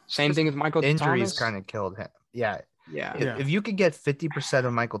 Same thing with Michael Thomas. Injuries kind of killed him. Yeah. If you could get 50%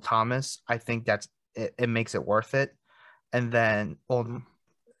 of Michael Thomas, I think that's it makes it worth it. And then,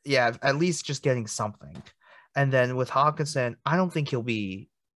 at least just getting something. And then with Hawkinson, I don't think he'll be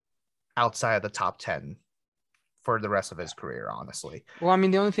outside of the top 10 for the rest of his career, honestly. Well, I mean,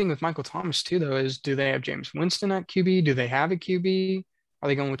 the only thing with Michael Thomas, too, though, is do they have James Winston at QB? Do they have a QB? Are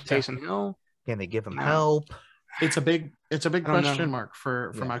they going with Taysom Hill? Can they give him help? It's a big question mark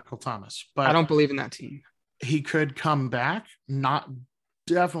for Michael Thomas. But I don't believe in that team. He could come back.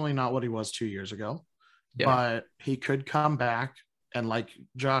 Definitely not what he was 2 years ago. Yeah. But he could come back. And like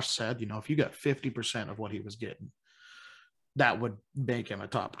Josh said, if you got 50% of what he was getting, that would make him a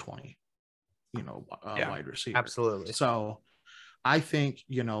top 20, wide receiver. Absolutely. So I think,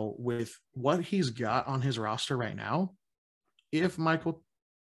 with what he's got on his roster right now, if Michael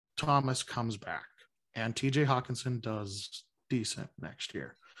Thomas comes back and TJ Hawkinson does decent next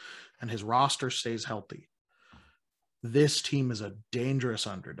year and his roster stays healthy, this team is a dangerous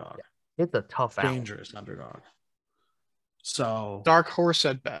underdog. Yeah. It's a tough dangerous underdog. So dark horse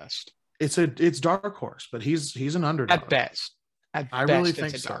at best. It's dark horse, but he's an underdog at best. I really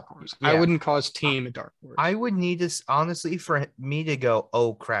think so. Dark horse. Yeah. I wouldn't call his team a dark horse. I would need to, honestly, for me to go,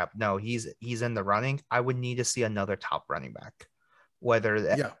 oh crap, no, he's in the running. I would need to see another top running back, whether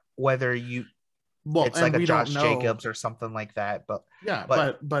you, it's like a Josh Jacobs or something like that. But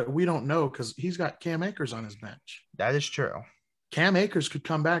but we don't know because he's got Cam Akers on his bench. That is true. Cam Akers could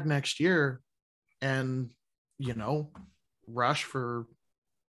come back next year, and rush for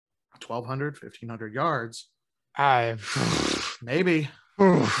 1,200, 1,500 yards. Maybe.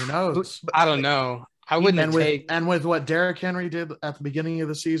 Who knows? I don't know. I wouldn't and with what Derrick Henry did at the beginning of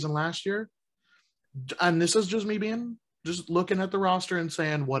the season last year, and this is just me just looking at the roster and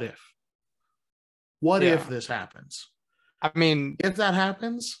saying, what if? What if this happens? I mean, if that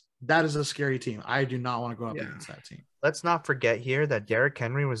happens, that is a scary team. I do not want to go up against that team. Let's not forget here that Derrick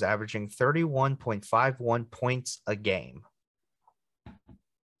Henry was averaging 31.51 points a game.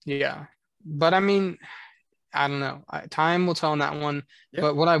 Yeah. But I mean, I don't know. Time will tell on that one. Yeah.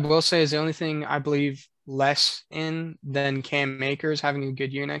 But what I will say is the only thing I believe less in than Cam Akers having a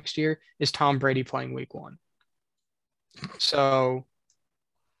good year next year is Tom Brady playing week 1. So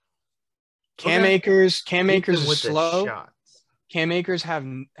Cam Akers is slow. Cam Akers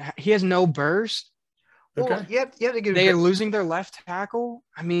he has no burst. Okay. You have to give they are losing their left tackle.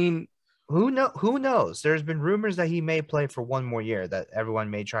 I mean, who knows? There's been rumors that he may play for one more year, that everyone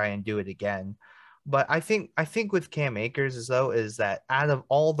may try and do it again. But I think with Cam Akers is that out of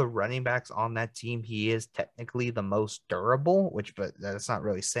all the running backs on that team, he is technically the most durable, but that's not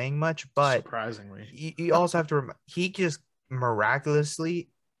really saying much. But surprisingly, you also have to remember he just miraculously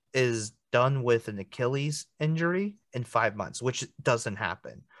is done with an Achilles injury in 5 months, which doesn't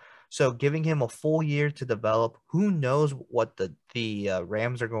happen. So giving him a full year to develop, who knows what the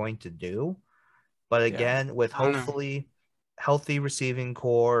Rams are going to do. But again, with hopefully healthy receiving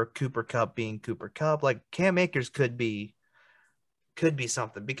core, Cooper Kupp being Cooper Kupp, like Cam Akers could be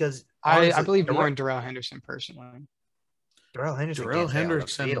something, because honestly, I believe more in Darrell Henderson personally. Darrell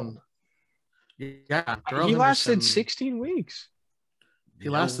Henderson he lasted 16 weeks. He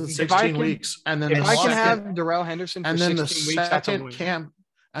lasted 16 weeks, and then if I can have Darrell Henderson for 16 weeks, that's a win.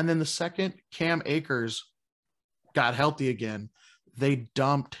 And then the second Cam Akers got healthy again, they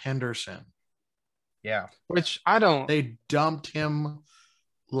dumped Henderson. Yeah. Which I don't. They dumped him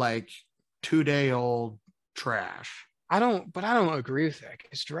like 2-day-old trash. I don't agree with that,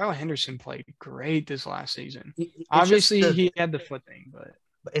 because Darrell Henderson played great this last season. Obviously, he had the foot thing, but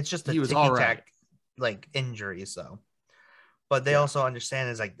it's just he was all right. Like injuries, though. But they also understand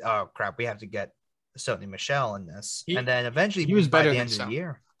it's like, oh crap, we have to get Sony Michel in this, and then eventually he was by better the end than of the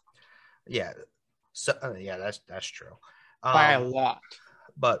year. Yeah, so that's true by a lot.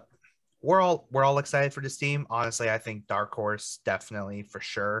 But we're all excited for this team. Honestly, I think dark horse definitely for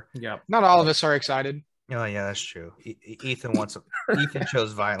sure. Yeah, not all of us are excited. Oh yeah, that's true. Ethan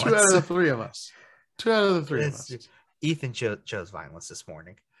chose violence. 2 out of the 3 of us. 2 out of the 3 of us. Ethan chose violence this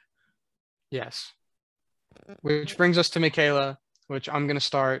morning. Yes. Which brings us to Michaela, which I'm going to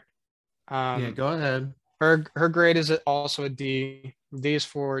start. Yeah, go ahead. Her grade is also a D. D is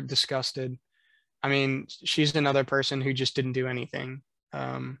for disgusted. I mean, she's another person who just didn't do anything.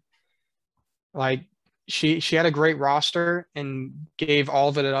 Like she had a great roster and gave all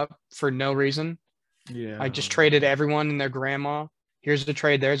of it up for no reason. Yeah. I just traded everyone and their grandma. Here's the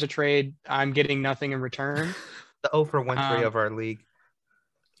trade. There's a trade. I'm getting nothing in return. The Oprah Winfrey of our league.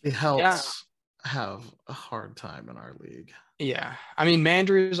 It helps have a hard time in our league. Yeah. I mean,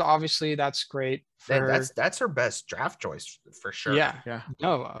 Mandrews, obviously, that's great. That's her best draft choice for sure. Yeah. Yeah.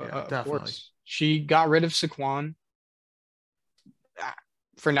 No, of course. She got rid of Saquon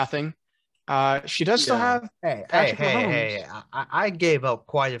for nothing. She does still have Patrick Mahomes. I gave up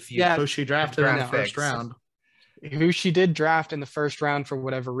quite a few. Yeah, who she drafted in the first round. Who she did draft in the first round for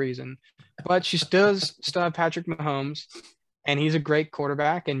whatever reason. But she does still have Patrick Mahomes, and he's a great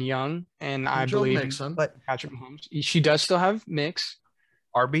quarterback and young, and I believe but Patrick Mahomes. She does still have Mix.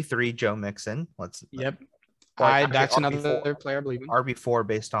 RB3 Joe Mixon. Yep. That's another player I believe in. RB4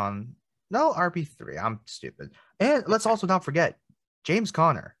 based on RB3. I'm stupid. And let's also not forget James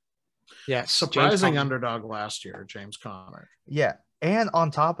Conner. Yes, surprising underdog last year, James Conner. Yeah, and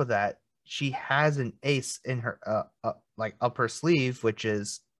on top of that, she has an ace in her up her sleeve, which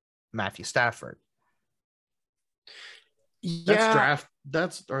is Matthew Stafford. Yeah,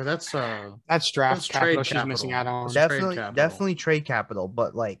 that's draft capital. She's missing out on. Definitely trade capital.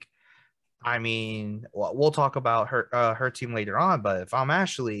 But like, I mean, we'll talk about her team later on. But if I'm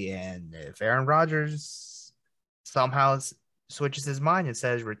Ashley, and if Aaron Rodgers somehow switches his mind and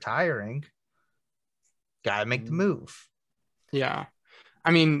says retiring, gotta make the move. Yeah. I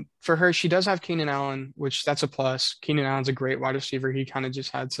mean, for her, she does have Keenan Allen, which that's a plus. Keenan Allen's a great wide receiver. He kind of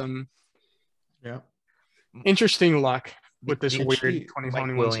just had some interesting luck with this weird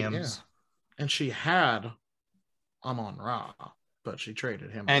 2021 Williams. Yeah. And she had Amon-Ra, but she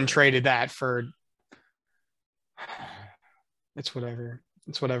traded him. And traded that for it's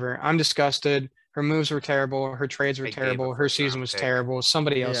whatever. I'm disgusted. Her moves were terrible. Her trades were terrible. Her season was terrible.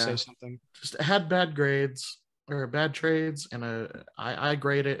 Somebody else say something. Just had bad grades or bad trades, and I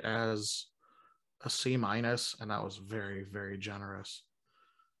grade it as a C-, and that was very, very generous.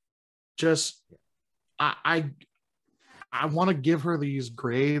 Just I want to give her these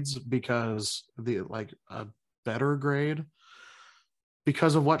grades because a better grade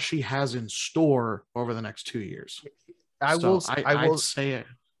because of what she has in store over the next 2 years. I'd say it.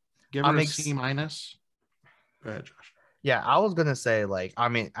 Give her a C-. Go ahead, Josh. Yeah, I was gonna say,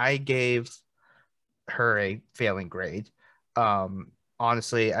 I gave her a failing grade.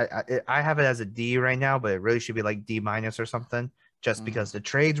 Honestly, I have it as a D right now, but it really should be like D- or something, just because the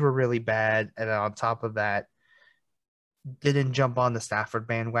trades were really bad, and on top of that, didn't jump on the Stafford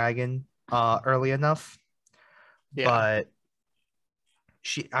bandwagon early enough. Yeah. But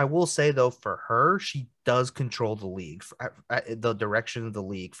I will say though, for her, she does control the league, the direction of the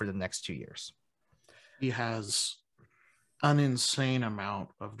league for the next 2 years. He has an insane amount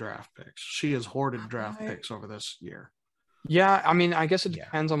of draft picks. She has hoarded draft picks over this year. Yeah, I mean, I guess it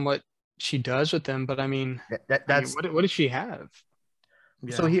depends on what she does with them, but I mean, That's what does she have?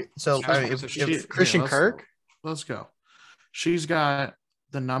 so Yeah. here. So I mean, So if Christian Kirk. Let's go. She's got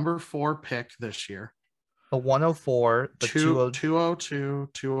the number 4 pick this year. the 104, the 202,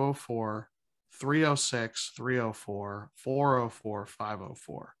 204, 306, 304, 404,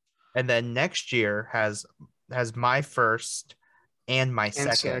 504. and then next year has my first and my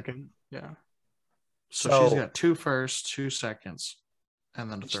And second. Yeah. So she's got 2 firsts, 2 seconds,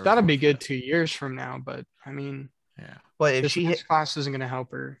 and then a third. That'll be good 2 years from now, but I mean, yeah. But if this she next class isn't going to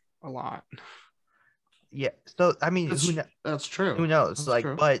help her a lot. yeah. So I mean, that's true. Who knows? That's like,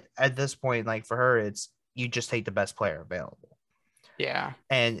 true. but at this point, like for her, it's you just take the best player available. Yeah.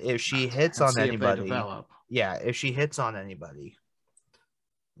 And if she hits on anybody, if she hits on anybody,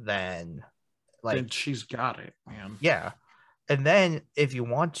 then she's got it, man. Yeah. And then if you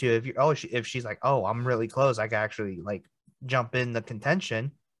want to, if she's like, oh, I'm really close, I can actually like jump in the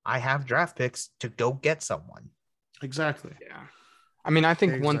contention. I have draft picks to go get someone. Exactly. Yeah. I mean, I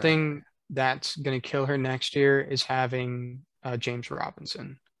think one thing that's going to kill her next year is having James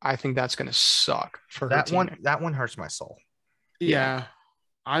Robinson. I think that's going to suck for her team. That one hurts my soul. Yeah.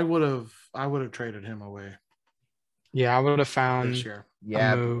 I would have traded him away. Yeah, I would have found this year.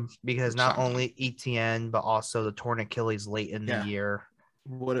 Yeah, because not only ETN but also the torn Achilles late in the year.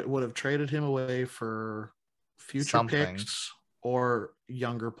 Would have traded him away for future picks or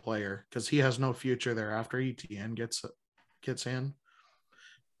younger player, because he has no future there after ETN gets in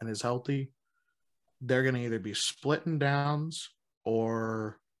and is healthy. They're going to either be splitting downs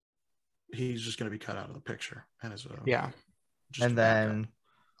or he's just going to be cut out of the picture. And and then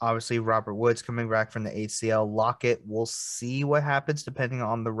obviously Robert Woods coming back from the ACL. Lockett, we'll see what happens depending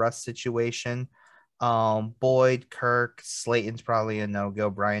on the rust situation. Boyd, Kirk, Slayton's probably a no-go.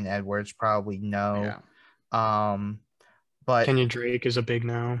 Brian Edwards probably no. Yeah. But Kenyon Drake is a big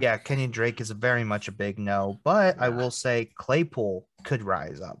no. Yeah, Kenyon Drake is very much a big no. But I will say Claypool could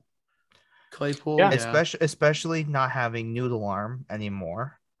rise up. Especially not having Noodle Arm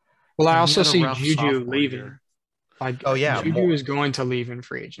anymore. Well, I also see Juju leaving. Juju is going to leave in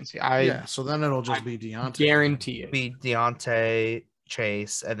free agency. So then it'll just be Deontay. Guarantee it. Be Deontay,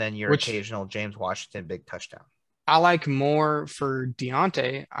 Chase, and then your occasional James Washington big touchdown. I like more for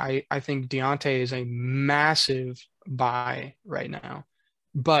Deontay. I think Deontay is a massive buy right now.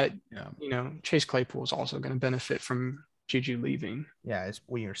 But, Chase Claypool is also going to benefit from Juju leaving. Yeah, it's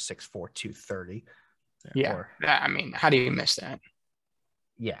when you're 6'4", 230. Yeah. I mean, how do you miss that?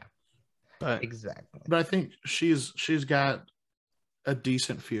 Yeah. But exactly. But I think she's got a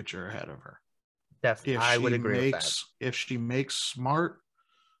decent future ahead of her. Definitely. I would agree with that. If she makes smart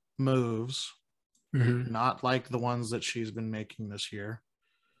moves, not like the ones that she's been making this year.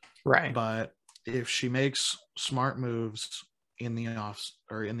 Right. But if she makes smart moves in the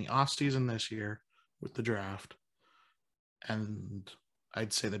off season this year with the draft, and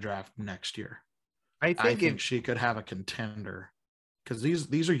I'd say the draft next year, I think she could have a contender. Because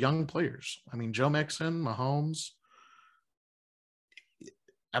these are young players. I mean, Joe Mixon, Mahomes.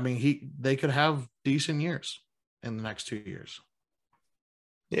 I mean, they could have decent years in the next 2 years.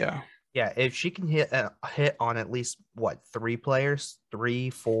 Yeah. Yeah, if she can hit on at least 3 players,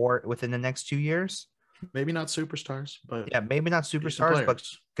 3, 4 within the next 2 years. Maybe not superstars, but maybe not superstars, but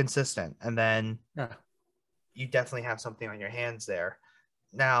consistent. And then you definitely have something on your hands there.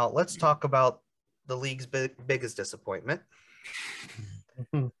 Now let's talk about the league's biggest disappointment.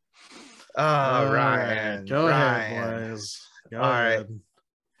 Ryan. Go ahead, boys. All right.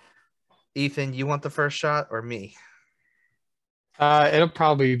 Ethan, you want the first shot or me? It'll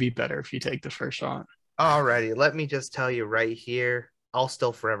probably be better if you take the first shot. Alrighty, let me just tell you right here, I'll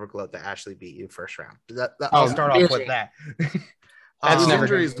still forever gloat that Ashley beat you first round. I'll start off with that. That's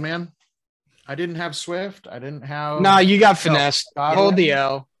injuries, man. I didn't have Swift. I didn't have. No, you got finessed. Hold the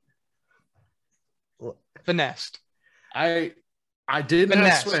L. Finessed. I didn't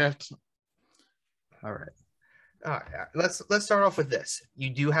have Swift. All right. Let's start off with this. You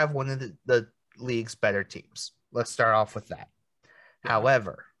do have one of the league's better teams. Let's start off with that.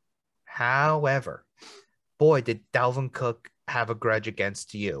 Yeah. However, boy, did Dalvin Cook have a grudge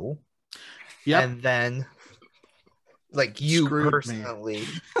against you. Yeah. And then you screwed personally. Me.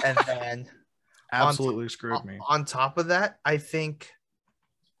 And then absolutely screwed me. On top of that, I think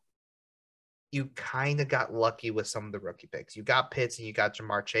you kind of got lucky with some of the rookie picks. You got Pitts and you got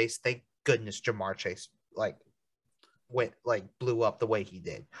Jamar Chase. Thank goodness Jamar Chase blew up the way he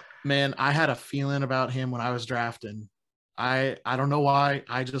did. Man, I had a feeling about him when I was drafting. I don't know why.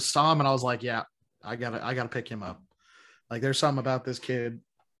 I just saw him and I was like, yeah, I gotta pick him up. Like, there's something about this kid.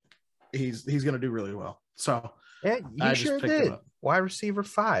 He's gonna do really well. So yeah, you sure did. wide receiver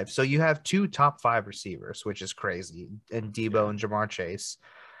 5. So you have 2 top 5 receivers, which is crazy. And Debo and Jamar Chase.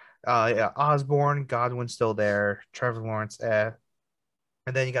 Osborne, Godwin still there, Trevor Lawrence, and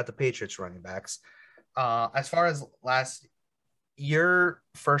then you got the Patriots running backs. As far as your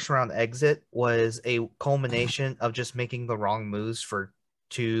first round exit was a culmination of just making the wrong moves for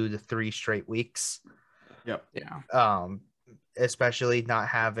 2 to 3 straight weeks. Yep. Yeah. Especially not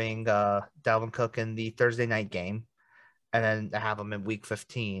having Dalvin Cook in the Thursday night game, and then to have him in week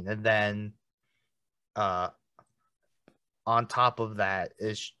 15. And then on top of that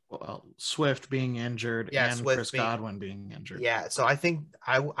is Swift being injured and Swift Chris Godwin being injured. Yeah. So I think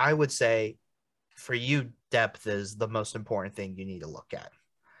I would say for you, depth is the most important thing you need to look at.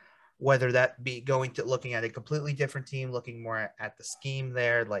 Whether that be looking at a completely different team, looking more at the scheme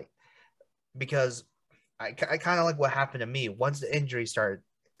there, because I kind of like what happened to me once the injury started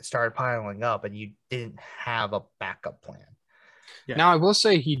piling up and you didn't have a backup plan. Yeah. Now I will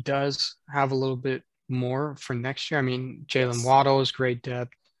say he does have a little bit more for next year. I mean, Jalen Waddle is great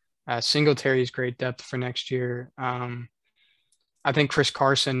depth. Singletary is great depth for next year. I think Chris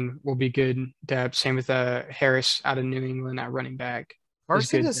Carson will be good depth. Same with Harris out of New England at running back.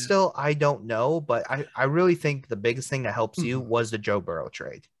 Carson is still, I don't know, but I really think the biggest thing that helps you was the Joe Burrow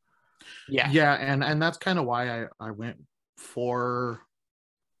trade. Yeah, and that's kind of why I went for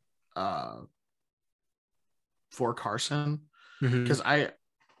Carson, because I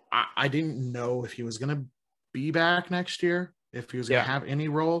didn't know if he was going to be back next year, if he was going to have any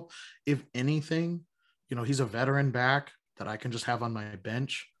role. If anything, he's a veteran back that I can just have on my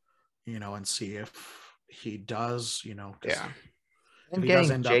bench, and see if he does, And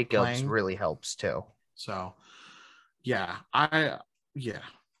getting Jacobs really helps too. So, I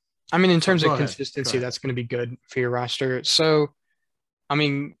mean, in terms of consistency, that's going to be good for your roster. So, I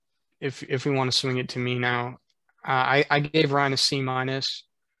mean, if we want to swing it to me now, I gave Ryan a C-,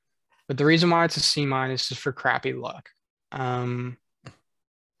 but the reason why it's a C- is for crappy luck. I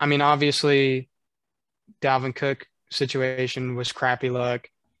mean, obviously, Dalvin Cook situation was crappy luck.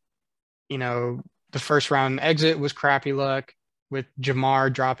 The first round exit was crappy luck with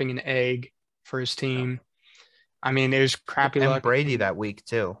Jamar dropping an egg for his team. I mean, it was crappy luck. And Brady that week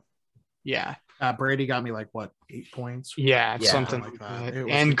too. Yeah. Brady got me 8 points. Yeah, something like that. And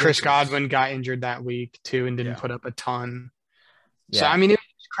ridiculous. Chris Godwin got injured that week too and didn't put up a ton. Yeah. So, I mean, it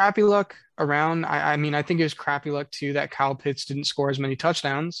was crappy luck around. I mean, I think it was crappy luck too that Kyle Pitts didn't score as many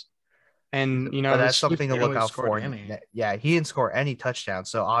touchdowns. And, but that's something to look out for. Yeah, he didn't score any touchdowns.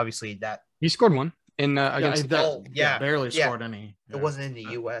 So, obviously that. He scored one in against barely scored any. Yeah. It wasn't in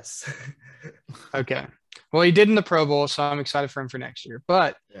the U.S. Okay. Well, he did in the Pro Bowl, so I'm excited for him for next year.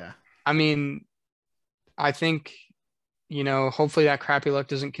 But, I mean, I think, hopefully that crappy luck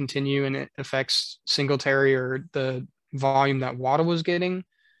doesn't continue and it affects Singletary or the volume that Waddle was getting.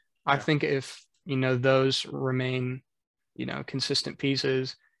 I think if, those remain, consistent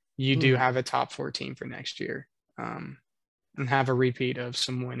pieces, you do have a top 4 team for next year and have a repeat of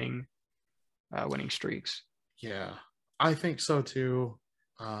some winning streaks. Yeah, I think so too.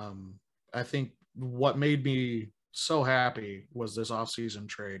 I think what made me so happy was this offseason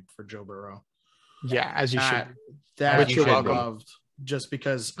trade for Joe Burrow. Yeah, as you should. That you loved, just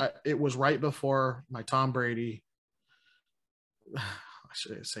because it was right before my Tom Brady. I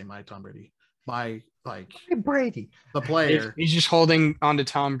should say my Tom Brady. My Brady, the player. He's just holding on to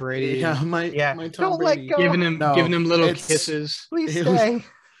Tom Brady. Yeah, my Tom Brady. Giving him little kisses. Please stay.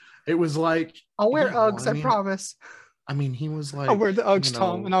 It was like, I'll wear Uggs. I promise. I mean, he was like, I'll wear the Uggs,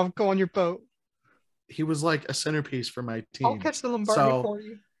 Tom, and I'll go on your boat. He was like a centerpiece for my team. I'll catch the Lombardi for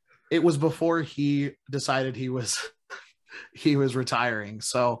you. It was before he decided he was retiring.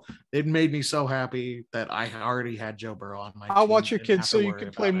 So it made me so happy that I already had Joe Burrow on my team. I'll watch your kids so you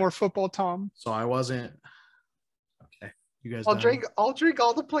can play more football, Tom. So I wasn't okay. You guys I'll drink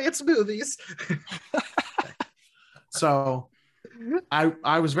all the plant smoothies. Okay. So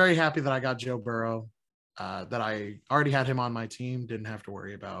I was very happy that I got Joe Burrow, that I already had him on my team, didn't have to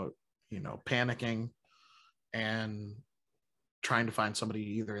worry about, panicking and trying to find somebody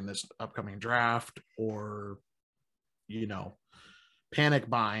either in this upcoming draft or, panic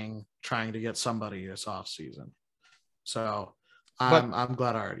buying, trying to get somebody this off season. So I'm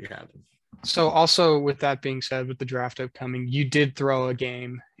glad I already had them. So also with that being said, with the draft upcoming, you did throw a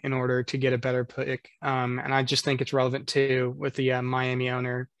game in order to get a better pick. And I just think it's relevant too with the Miami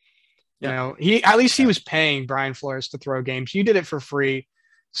owner. He was paying Brian Flores to throw games. You did it for free.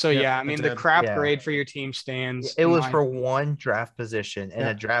 So Yep, yeah, I I mean the did. crap Yeah. grade for your team stands. It in was my for opinion. one draft position in Yeah.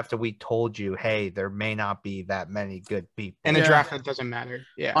 a draft that we told you, hey, there may not be that many good people. In a Yeah. draft that doesn't matter.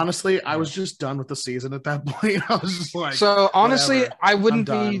 Yeah. Honestly, I Yeah. was just done with the season at that point. I was just like, So honestly, whatever, I I'm wouldn't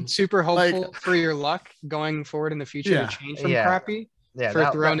be done. super Like, hopeful for your luck going forward in the future to yeah, change from Yeah. crappy Yeah, for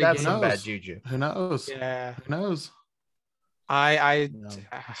throwing a that's who some game. bad knows? juju. Who knows? Yeah. Who knows? I No. you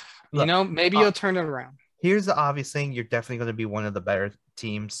Look, know, maybe you'll turn it around. Here's the obvious thing: you're definitely going to be one of the better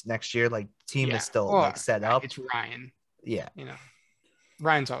teams next year. Like, team Yeah. is still Well, like set up. It's Ryan. Yeah, You know,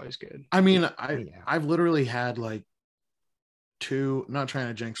 Ryan's always good. I mean, Yeah. I've literally had like two. Not trying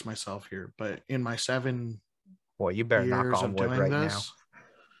to jinx myself here, but in my 7 boy, you better knock years on of wood doing right this,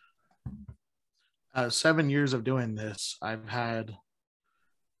 7 years of doing this, I've had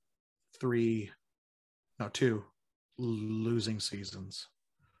two losing seasons,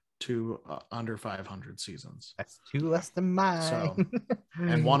 2 under 500 seasons. now. That's 2 less than mine. So,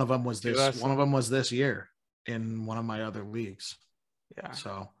 and one of them was Two this. less One of than- them was this year in one of my other leagues. Yeah.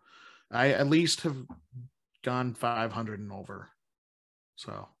 So, I at least have gone 500 and over.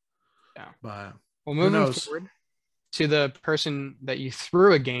 So, Yeah. But Well, who moving knows? forward to the person that you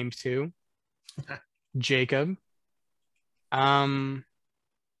threw a game to, Jacob. I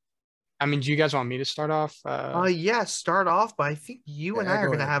mean, do you guys want me to start off? Yeah, start off, but I think you and Yeah, I are go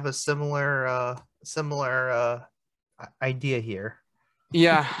going to ahead. have a similar idea here.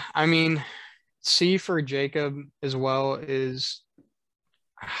 Yeah, I mean, C for Jacob as well is,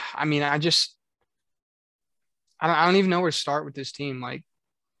 I mean, I don't even know where to start with this team. Like,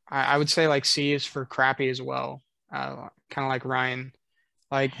 I would say like C is for crappy as well. Kind of like Ryan.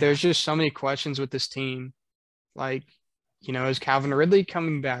 Like, there's just so many questions with this team. Like, you know, is Calvin Ridley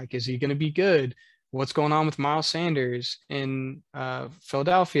coming back? Is he going to be good? What's going on with Miles Sanders in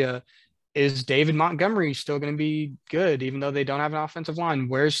Philadelphia? Is David Montgomery still going to be good, even though they don't have an offensive line?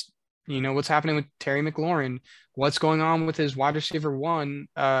 What's happening with Terry McLaurin? What's going on with his wide receiver one,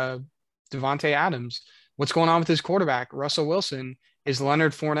 Devontae Adams? What's going on with his quarterback, Russell Wilson? Is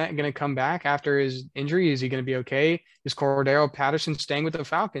Leonard Fournette going to come back after his injury? Is he going to be okay? Is Cordero Patterson staying with the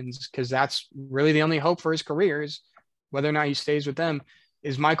Falcons? Because that's really the only hope for his career is whether or not he stays with them.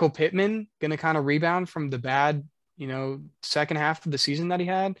 Is Michael Pittman going to kind of rebound from the bad, second half of the season that he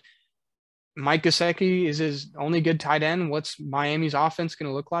had? Mike Gesicki is his only good tight end. What's Miami's offense going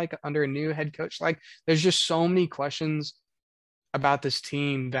to look like under a new head coach? Like, there's just so many questions about this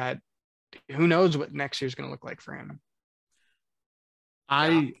team that who knows what next year's going to look like for him.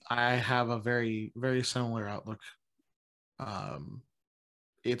 I have a very, very similar outlook.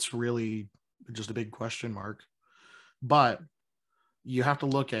 It's really just a big question mark, but you have to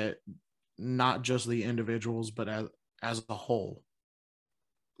look at not just the individuals, but as a whole.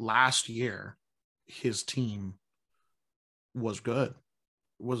 Last year, his team was good,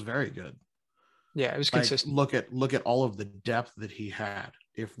 was very good. Yeah, it was Like, consistent. look at all of the depth that he had.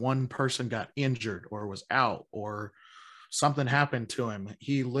 If one person got injured or was out or something happened to him,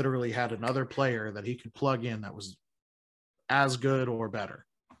 he literally had another player that he could plug in that was as good or better.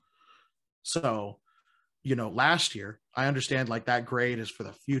 So, last year, I understand like that grade is for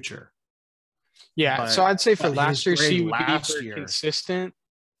the future. Yeah, so I'd say for but last year, his C grade would be last for year- consistent.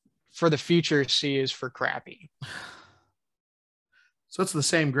 For the future, C is for crappy. So it's the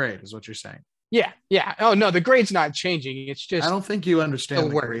same grade, is what you're saying. Yeah. Oh no, the grade's not changing. It's just I don't think you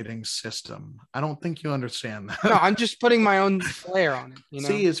understand the word. grading system. I don't think you understand that. no. I'm just putting my own flair on it.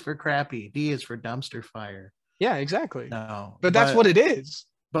 C is for crappy. D is for dumpster fire. Yeah, exactly. No, But that's what it is.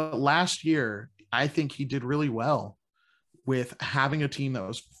 But last year, I think he did really well with having a team that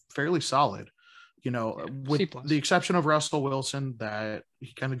was fairly solid. With the exception of Russell Wilson, that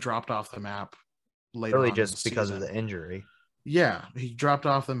he kind of dropped off the map later. Really, on just because season. of the injury. Yeah, he dropped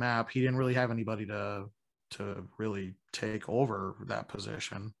off the map. He didn't really have anybody to really take over that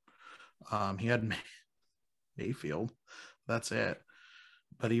position. He had Mayfield. That's it.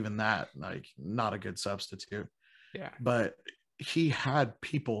 But even that, like, not a good substitute. Yeah. But he had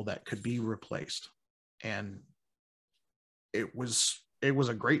people that could be replaced. And it was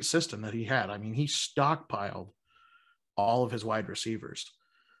a great system that he had. I mean, he stockpiled all of his wide receivers.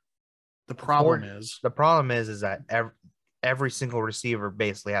 The problem is that every single receiver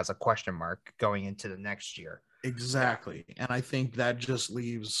basically has a question mark going into the next year. Exactly. And I think that just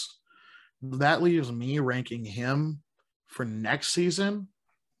leaves me ranking him for next season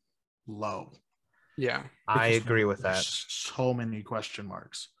low. Yeah. I agree with that. So many question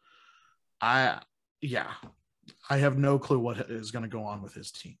marks. I have no clue what is going to go on with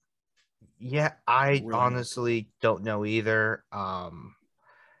his team. Yeah, I Really honestly don't know either.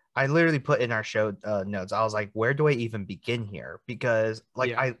 I literally put in our show notes. I was like, where do I even begin here? Because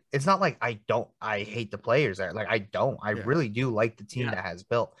like Yeah. it's not like I hate the players there. Like I don't. I Yeah. really do like the team Yeah. that has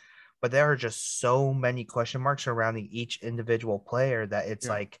built. But there are just so many question marks surrounding each individual player that it's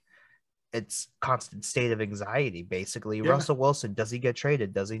Yeah. like it's constant state of anxiety, basically. Yeah. Russell Wilson, does he get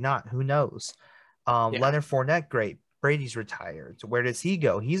traded? Does he not? Who knows? Yeah. Leonard Fournette, great. Brady's retired. So where does he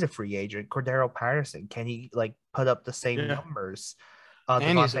go? He's a free agent. Cordero Patterson, can he like put up the same Yeah. numbers? And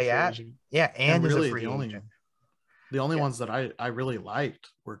he's a Devontae free At, agent. yeah, and is a really free agent. the only Yeah. ones that I really liked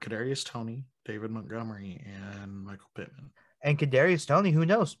were Kadarius Toney, David Montgomery, and Michael Pittman. And Kadarius Toney, who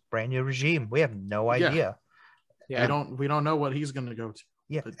knows? Brand new regime. We have no idea. Yeah. We don't know what he's going to go to.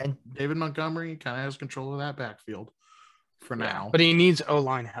 Yeah, But and David Montgomery kind of has control of that backfield for now. But he needs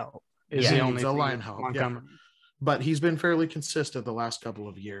O-line help. Is Yeah, the he only needs thing O-line with help, Montgomery. But he's been fairly consistent the last couple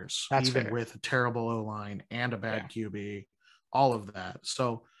of years, That's even fair. with a terrible O-line and a bad QB, all of that.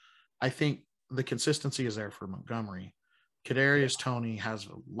 So I think the consistency is there for Montgomery. Kadarius Toney has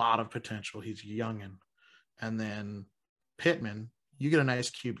a lot of potential. He's a youngin. And then Pittman, you get a nice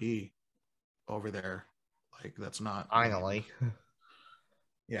QB over there. Like that's not finally.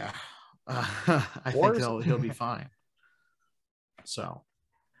 Yeah. I think he'll be fine. So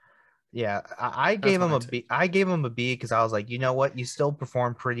yeah, I gave him a B. I gave him a B because I was like, you know what, you still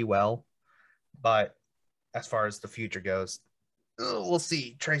performed pretty well, but as far as the future goes, we'll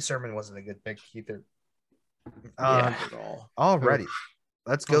see. Trey Sermon wasn't a good pick either. at all. Already,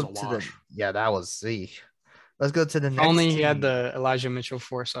 let's go was a to wash. the. Yeah, that was C. Let's go to the next. Only he team. had the Elijah Mitchell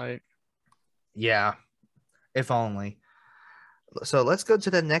foresight. Yeah, if only. So let's go to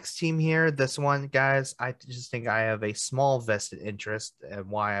the next team here. This one, guys, I just think I have a small vested interest and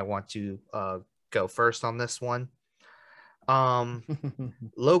why I want to go first on this one.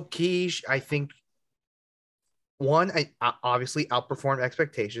 Low key, I think one, I obviously outperformed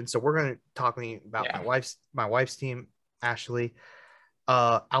expectations. So we're going to talk about my wife's team, Ashley.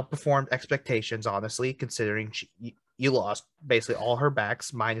 Outperformed expectations, honestly, considering you lost basically all her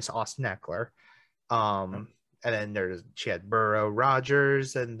backs minus Austin Eckler. And then she had Burrow,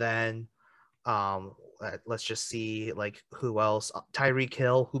 Rodgers, and then let's just see like who else. Tyreek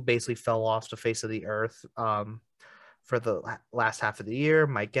Hill, who basically fell off the face of the earth for the last half of the year.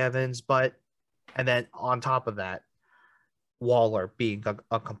 Mike Evans, and then on top of that, Waller being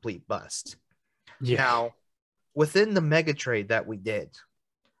a complete bust. Yeah. Now, within the mega trade that we did,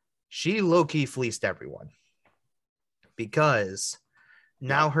 she low-key fleeced everyone because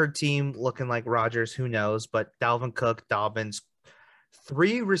now her team looking like Rodgers, who knows, but Dalvin Cook, Dobbins,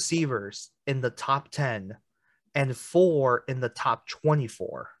 3 receivers in the top 10 and 4 in the top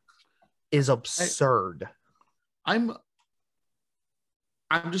 24 is absurd. I'm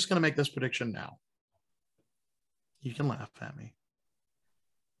just going to make this prediction now. You can laugh at me.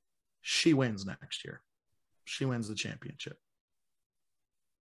 She wins next year. She wins the championship.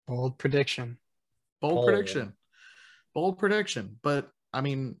 Bold prediction. Bold prediction. But I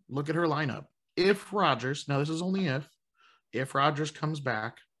mean, look at her lineup. If Rodgers, now this is only if Rodgers comes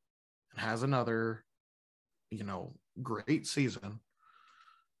back and has another, great season,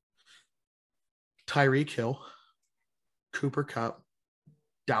 Tyreek Hill, Cooper Kupp,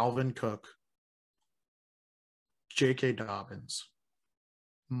 Dalvin Cook, J.K. Dobbins,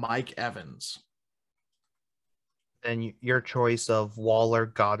 Mike Evans. And your choice of Waller,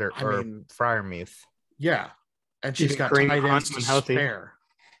 Goddard, or Freiermuth. Yeah. And she's got tight ends to spare.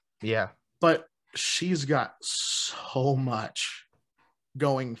 Yeah. But she's got so much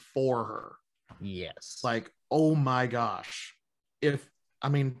going for her. Yes. Like, oh my gosh.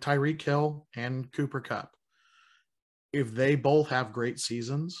 Tyreek Hill and Cooper Kupp, if they both have great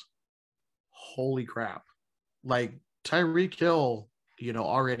seasons, holy crap. Like Tyreek Hill,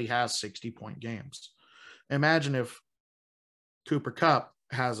 already has 60-point games. Imagine if Cooper Kupp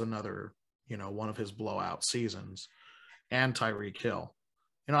has another, one of his blowout seasons and Tyreek Hill.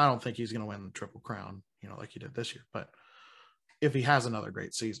 I don't think he's going to win the Triple Crown, like he did this year. But if he has another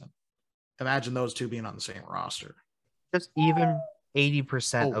great season, imagine those two being on the same roster. Just even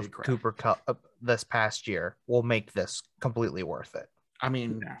 80% of crap. Cooper Kupp this past year will make this completely worth it. I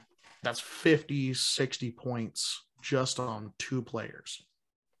mean, that's 50, 60 points just on 2 players.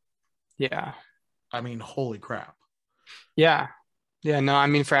 Yeah. I mean, holy crap. Yeah. Yeah. No, I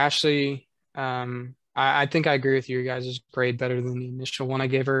mean, for Ashley, I think I agree with you guys' grade better than the initial one I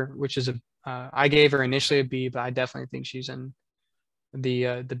gave her, which is I gave her initially a B, but I definitely think she's in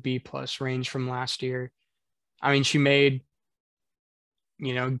the B plus range from last year. I mean, she made,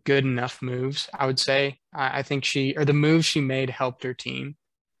 good enough moves, I would say. I think the moves she made helped her team.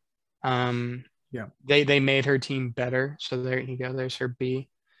 Yeah. They made her team better. So there you go. There's her B.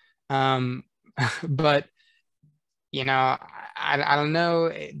 Um, but I don't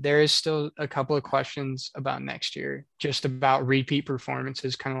know. There is still a couple of questions about next year, just about repeat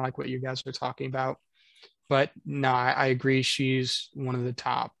performances, kind of like what you guys are talking about. But no, I agree. She's one of the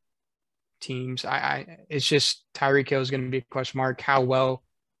top teams. It's just Tyreek Hill is going to be a question mark. How well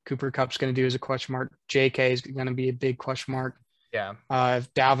Cooper Kupp's going to do is a question mark. JK is going to be a big question mark. Yeah.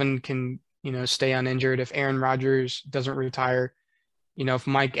 If Dalvin can, stay uninjured, if Aaron Rodgers doesn't retire, if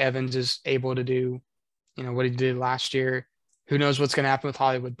Mike Evans is able to do, what he did last year, who knows what's going to happen with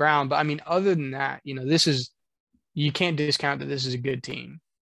Hollywood Brown. But I mean, other than that, you can't discount that this is a good team,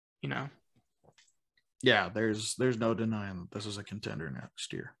 Yeah, there's no denying that this is a contender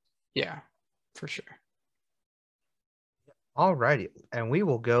next year. Yeah, for sure. All righty. And we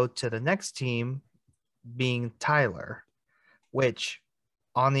will go to the next team being Tyler, which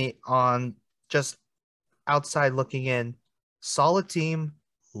on just outside looking in, solid team,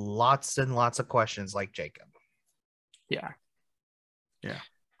 lots and lots of questions like Jacob. Yeah. Yeah.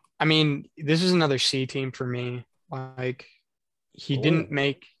 I mean, this is another C team for me. Like he didn't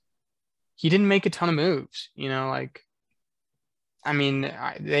make a ton of moves, I mean,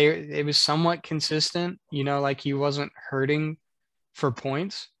 it was somewhat consistent, like he wasn't hurting for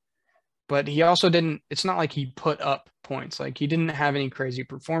points, but he also didn't, it's not like he put up points. Like he didn't have any crazy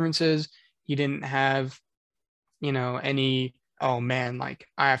performances. He didn't have, any, oh man, like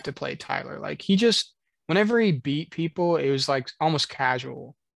I have to play Tyler. Like he just, whenever he beat people, it was like almost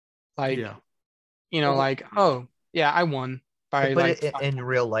casual. Like, like, oh yeah, I won by but like in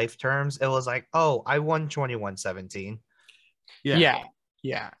real life terms, it was like, oh, I won 21-17.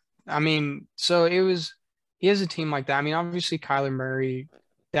 Yeah. I mean, so he has a team like that. I mean, obviously Kyler Murray,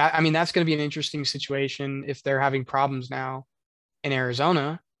 that's going to be an interesting situation if they're having problems now in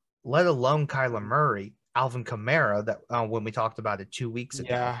Arizona. Let alone Kyler Murray, Alvin Kamara, that when we talked about it 2 weeks ago.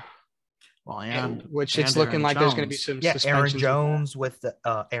 Yeah. Well, it's looking Aaron like Jones. there's going to be some suspensions. Aaron Jones with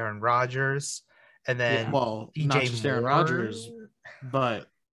Aaron Rodgers, and then DJ not just Aaron Rodgers, but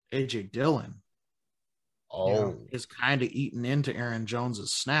AJ Dillon. Is kind of eaten into Aaron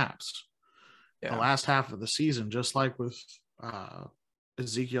Jones's snaps. The last half of the season, just like with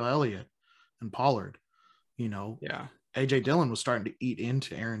Ezekiel Elliott and Pollard, AJ Dillon was starting to eat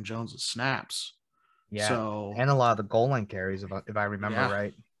into Aaron Jones's snaps. Yeah. So and a lot of the goal line carries, if I remember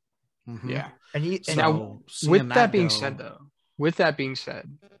right. Mm-hmm. Yeah. And now, with that being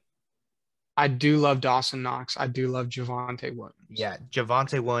said, I do love Dawson Knox. I do love Javonte Williams. Yeah,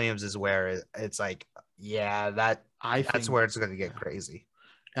 Javonte Williams is where it's like, that's where it's going to get crazy.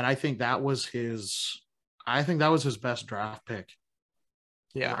 And I think that was his best draft pick.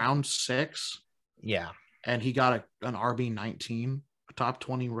 Yeah. Round 6. Yeah. And he got an RB19, a top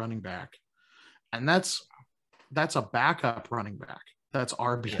 20 running back. And that's a backup running back. That's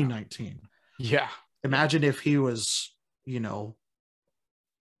RB19. Yeah. Imagine if he was,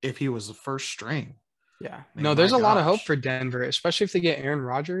 if he was the first string. Yeah. No, there's a lot of hope for Denver, especially if they get Aaron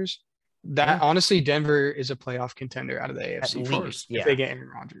Rodgers. Honestly, Denver is a playoff contender out of the AFC first if they get Aaron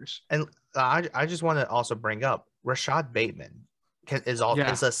Rodgers. And I just want to also bring up Rashad Bateman is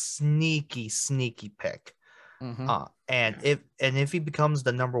a sneaky pick. Mm-hmm. If he becomes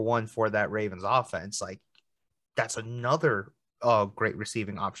the number 1 for that Ravens offense, like that's another great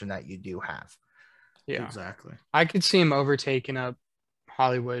receiving option that you do have. Yeah, exactly. I could see him overtaking up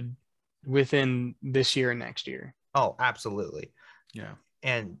Hollywood within this year and next year. Oh, absolutely. Yeah.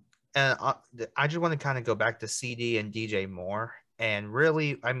 And I just want to kind of go back to CD and DJ Moore. And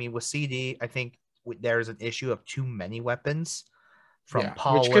really, I mean, with CD, I think there's an issue of too many weapons from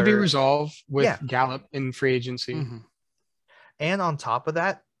Pollard, which could be resolved with Gallup in free agency. Mm-hmm. And on top of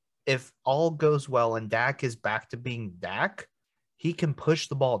that, if all goes well and Dak is back to being Dak, he can push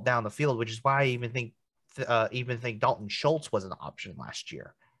the ball down the field, which is why I even think Dalton Schultz was an option last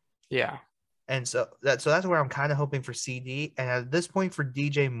year. Yeah. And so that's where I'm kind of hoping for CD. And at this point for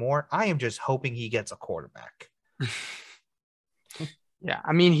DJ Moore, I am just hoping he gets a quarterback. Yeah.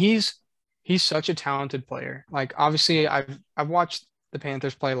 I mean, he's such a talented player. Like, obviously, I've watched the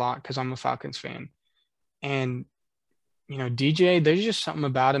Panthers play a lot because I'm a Falcons fan. And, DJ, there's just something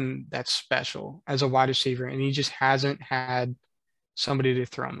about him that's special as a wide receiver. And he just hasn't had somebody to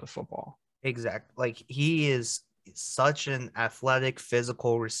throw him the football. Exactly. Like, he is such an athletic,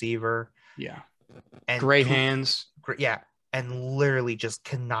 physical receiver. Yeah. And great hands. Yeah. And literally just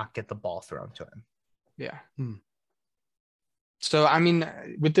cannot get the ball thrown to him. Yeah. So, I mean,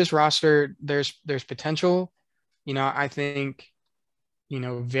 with this roster, there's potential. I think,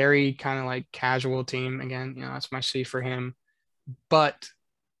 very kind of like casual team. Again, that's my C for him. But,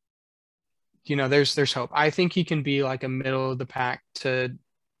 there's hope. I think he can be like a middle of the pack to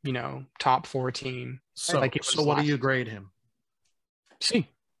top 4 team. So, like it was so what do last you grade him? season. C.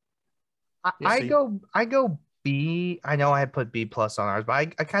 I See? go B. I know I put B plus on ours, but I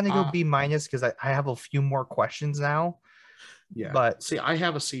kind of go B minus because I have a few more questions now. Yeah. But see, I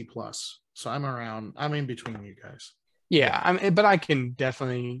have a C plus, so I'm in between you guys. Yeah, I mean, but I can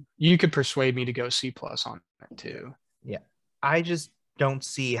definitely. You could persuade me to go C plus on that too. Yeah, I just don't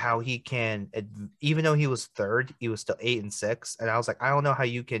see how he can. Even though he was third, he was still 8-6, and I was like, I don't know how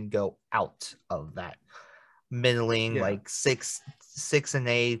you can go out of that middling like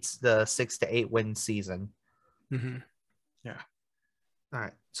 6-8, the 6 to 8 win season. Mm-hmm. Yeah. All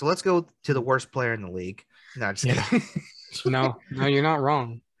right, so let's go to the worst player in the league. No, just kidding. no, you're not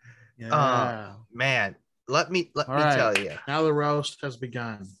wrong. Yeah, man. Let me tell you. Now the roast has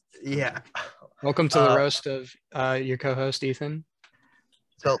begun. Yeah. Welcome to the roast of your co-host Ethan.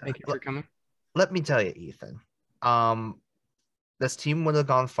 So thank you for coming. Let me tell you, Ethan. This team would have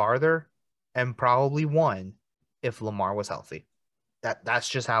gone farther and probably won if Lamar was healthy. That's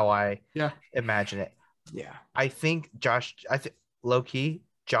just how I imagine it. Yeah. I think low key,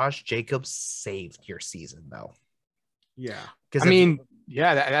 Josh Jacobs saved your season though. Yeah.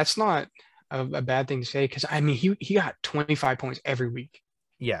 That's not a bad thing to say because he got 25 points every week.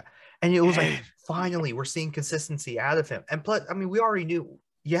 Yeah. And it was like, finally, we're seeing consistency out of him. And plus, we already knew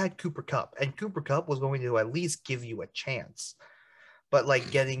you had Cooper Kupp, and Cooper Kupp was going to at least give you a chance. But like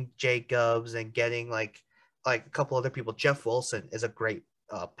getting Jacobs and getting like a couple other people, Jeff Wilson is a great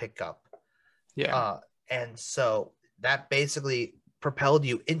pickup. Yeah. And so that basically propelled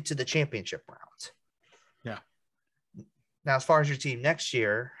you into the championship round. Yeah. Now, as far as your team next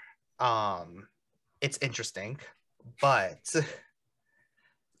year, it's interesting, but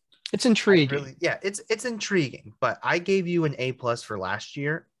it's intriguing. It's intriguing. But I gave you an A+ for last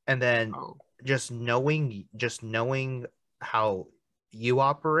year, and then just knowing how you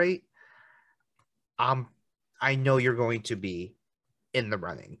operate, I know you're going to be in the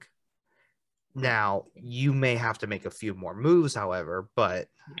running. Now, you may have to make a few more moves, however, but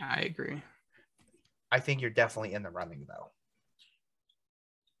I agree. I think you're definitely in the running, though.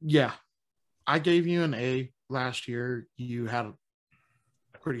 Yeah. I gave you an A last year. You had a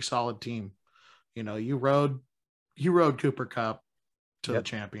pretty solid team. You rode Cooper Kupp to the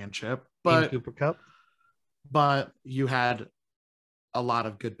championship, but Cooper Kupp. But you had a lot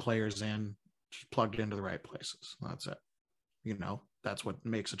of good players just plugged into the right places. That's it. That's what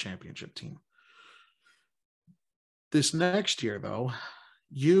makes a championship team. This next year, though,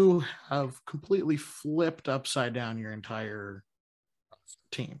 you have completely flipped upside down your entire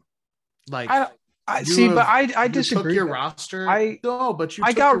team. Like I see, but I disagree. Took your roster. I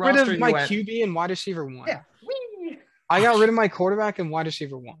got rid of my QB and wide receiver 1. Yeah, I got rid of my quarterback and wide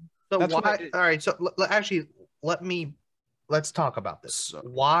receiver 1. So why? All right. So actually, let's talk about this. So,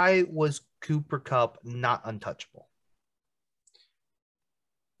 why was Cooper Kupp not untouchable?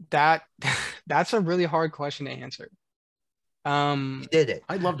 That's a really hard question to answer. You did it.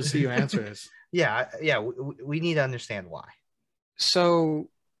 I'd love to see you answer this. Yeah. We need to understand why. So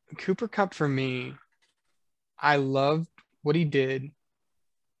Cooper Kupp, for me, I loved what he did,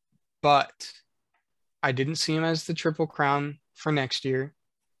 but I didn't see him as the Triple Crown for next year.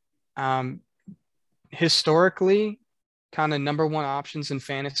 Historically, kind of number 1 options in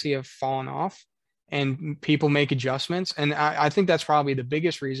fantasy have fallen off, and people make adjustments. And I think that's probably the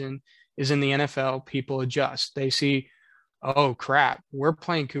biggest reason is in the NFL, people adjust. They see, oh, crap, we're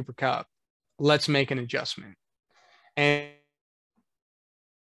playing Cooper Kupp. Let's make an adjustment. And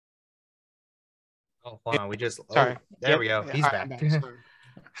hold on, we go. He's back.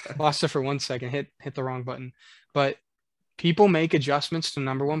 Lost it for 1 second. Hit the wrong button. But people make adjustments to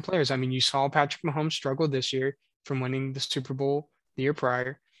number 1 players. You saw Patrick Mahomes struggle this year from winning the Super Bowl the year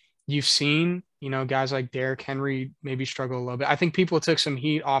prior. You've seen, guys like Derrick Henry maybe struggle a little bit. I think people took some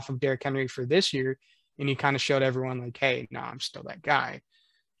heat off of Derrick Henry for this year, and he kind of showed everyone like, hey, no, I'm still that guy.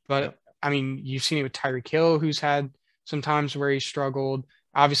 But you've seen it with Tyreek Hill, who's had some times where he struggled.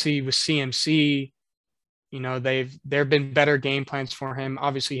 Obviously with CMC, there have been better game plans for him.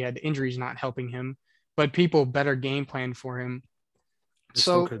 Obviously he had injuries not helping him, but people better game plan for him.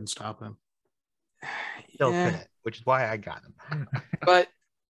 Still couldn't stop him. Still couldn't, which is why I got him. But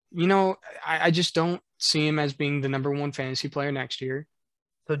I just don't see him as being the number 1 fantasy player next year.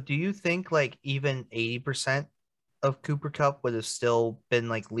 So do you think like even 80% of Cooper Kupp would have still been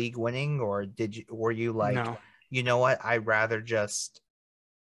like league winning, or were you like, no, you know what, I'd rather just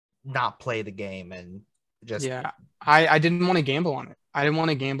not play the game and just I didn't want to gamble on it. I didn't want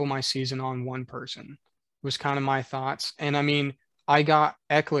to gamble my season on one person, was kind of my thoughts. And I got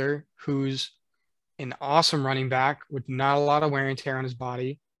Eckler, who's an awesome running back with not a lot of wear and tear on his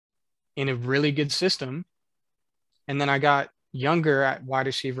body. in a really good system. And then I got younger at wide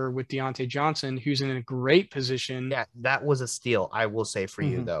receiver with Deontay Johnson, who's in a great position. Yeah, that was a steal, I will say for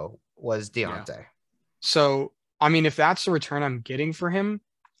you, Mhm. though, was Deontay. So, I mean, if that's the return I'm getting for him,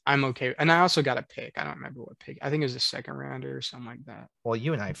 I'm okay. And I also got a pick. I don't remember what pick. I think it was a second rounder or something like that. Well,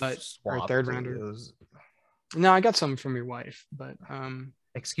 you and I But or a swapped. third rounder. No, I got something from your wife, but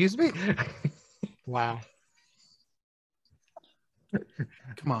Excuse me? wow.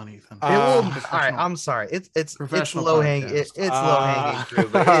 Come on, Ethan. All right, I'm sorry. It's low hanging. It's low hanging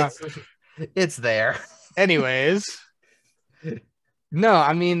fruit, but it's there. Anyways, no,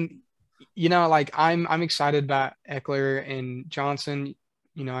 I mean, like I'm excited about Eckler and Johnson.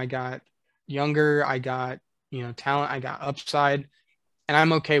 I got younger, I got talent, I got upside, and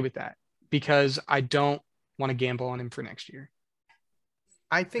I'm okay with that because I don't want to gamble on him for next year.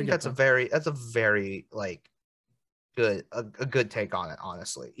 I think that's a very like a good take on it,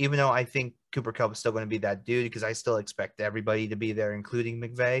 honestly. Even though I think Cooper Kupp is still going to be that dude because I still expect everybody to be there, including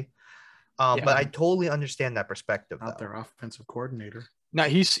McVay. But I totally understand that perspective. Not their offensive coordinator. No,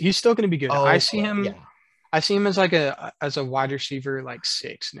 he's still going to be good. Oh, I see him. Yeah. I see him as a wide receiver like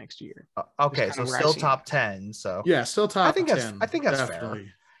 6 next year. Okay, so still top 10. So yeah, still top 10. I think that's definitely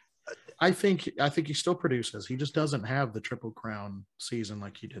fair. I think he still produces. He just doesn't have the Triple Crown season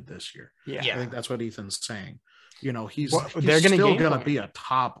like he did this year. Yeah, I think that's what Ethan's saying. He's they're still going to be a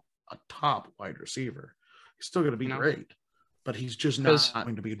top wide receiver. He's still going to be great, but he's just not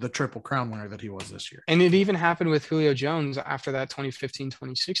going to be the Triple Crown winner that he was this year. And it even happened with Julio Jones after that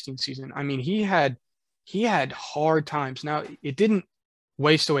 2015-2016 season. I mean, he had hard times. Now, it didn't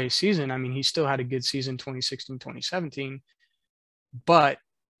waste away a season. I mean, he still had a good season 2016-2017, but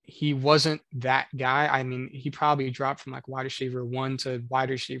he wasn't that guy. I mean, he probably dropped from like wide receiver 1 to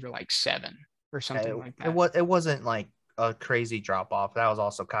wide receiver like 7 or something like that. It wasn't like a crazy drop off. That was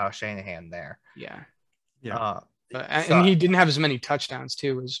also Kyle Shanahan there. Yeah. And he didn't have as many touchdowns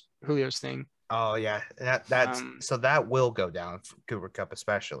too as Julio's thing. Oh yeah, that's so that will go down for Cooper Kupp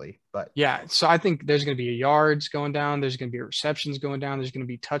especially. But yeah, so I think there's going to be yards going down. There's going to be receptions going down. There's going to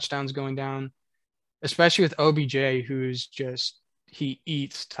be touchdowns going down, especially with OBJ, who's just he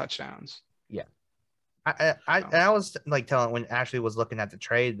eats touchdowns. Yeah, I was like telling when Ashley was looking at the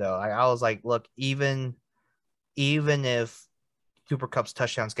trade though, I was like, look, even if Cooper Kupp's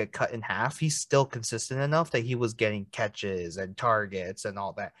touchdowns get cut in half, he's still consistent enough that he was getting catches and targets and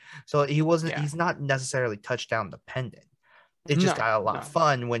all that. So he's not necessarily touchdown dependent. It just got a lot of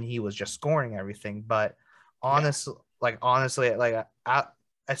fun when he was just scoring everything. But honestly,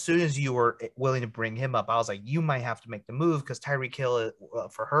 as soon as you were willing to bring him up, I was like, you might have to make the move because Tyreek Hill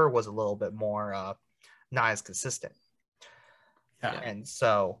for her was a little bit more not as consistent. Yeah. And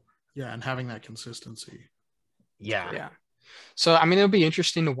so. Yeah. And having that consistency. Yeah. Yeah. So, I mean, it'll be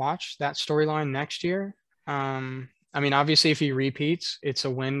interesting to watch that storyline next year. I mean, obviously, if he repeats, it's a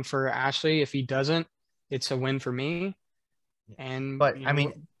win for Ashley. If he doesn't, it's a win for me. But I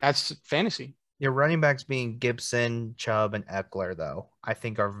mean, that's fantasy. Your running backs being Gibson, Chubb, and Eckler, though, I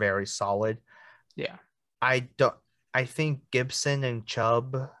think are very solid. Yeah. I think Gibson and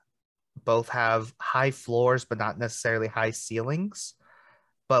Chubb both have high floors, but not necessarily high ceilings.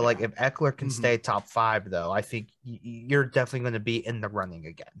 But like if Eckler can stay top 5, though, I think you're definitely going to be in the running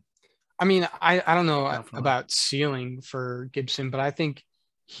again. I mean, I don't know about ceiling for Gibson, but I think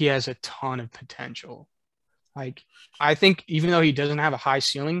he has a ton of potential. Like, I think even though he doesn't have a high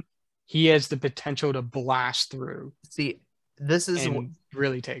ceiling, he has the potential to blast through. See, this is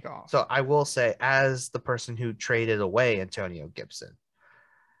really take off. So I will say, as the person who traded away Antonio Gibson,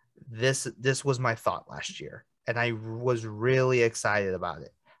 this was my thought last year, and I was really excited about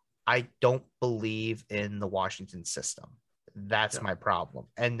it. I don't believe in the Washington system. That's my problem.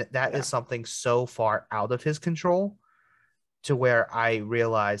 And that is something so far out of his control to where I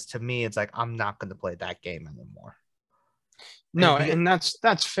realized, to me, it's like, I'm not going to play that game anymore. No, and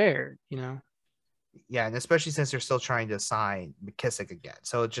that's fair, Yeah, and especially since they're still trying to sign McKissick again.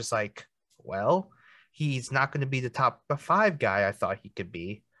 So it's just like, well, he's not going to be the top 5 guy I thought he could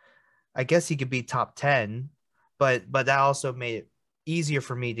be. I guess he could be top 10, but that also made it easier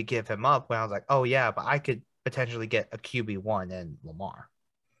for me to give him up when I was like, oh yeah, but I could potentially get a QB1 and Lamar.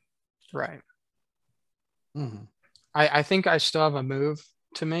 Right. Mm-hmm. I think I still have a move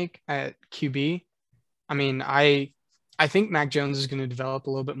to make at QB. I mean, I think Mac Jones is going to develop a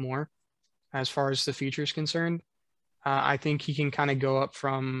little bit more as far as the future is concerned. I think he can kind of go up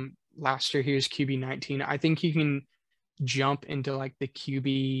from last year. He was QB 19. I think he can jump into like the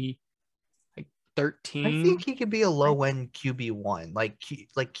QB like 13. I think he could be a low end QB1, like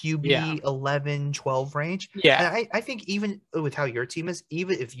QB 11, 12 range. Yeah. And I think even with how your team is,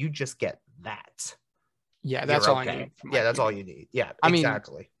 even if you just get that, yeah, that's all I need. Yeah, that's all you need. Yeah, I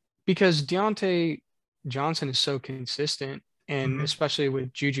exactly. mean, because Deontay Johnson is so consistent, and especially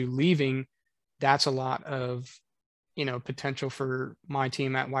with Juju leaving, that's a lot of, potential for my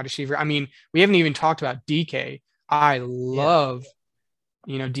team at wide receiver. I mean, we haven't even talked about DK. I love,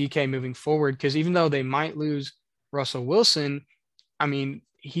 DK moving forward, because even though they might lose Russell Wilson, I mean,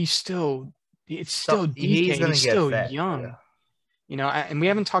 it's still DK. He's still young, and we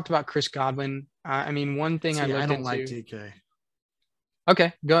haven't talked about Chris Godwin. I mean, one thing I don't like DK.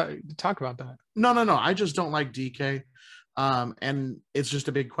 Okay, go talk about that. No. I just don't like DK. And it's just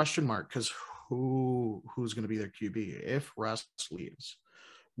a big question mark, because who's going to be their QB if Russ leaves?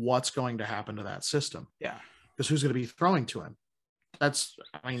 What's going to happen to that system? Yeah, because who's going to be throwing to him? That's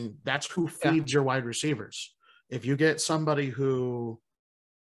who feeds your wide receivers. If you get somebody who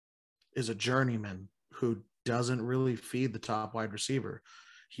is a journeyman who doesn't really feed the top wide receiver,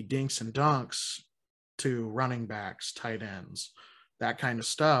 he dinks and dunks to running backs, tight ends, that kind of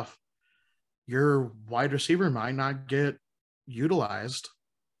stuff, your wide receiver might not get utilized,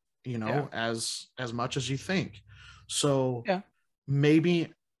 as much as you think. So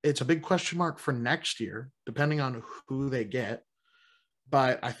maybe it's a big question mark for next year, depending on who they get.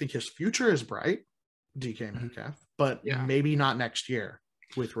 But I think his future is bright, DK Metcalf, but maybe not next year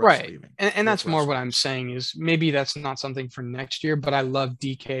with Russ leaving. And that's more what I'm saying is maybe that's not something for next year, but I love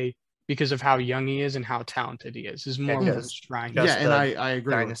DK because of how young he is and how talented he is more what I'm trying. And I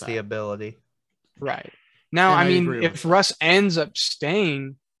agree Dynasty with that. ability. Right. Now, I mean, if Russ ends up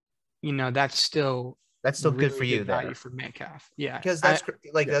staying, that's still really good for you value there for Metcalf. Yeah. Because that's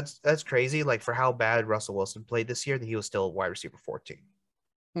crazy. Like, for how bad Russell Wilson played this year, that he was still wide receiver 14.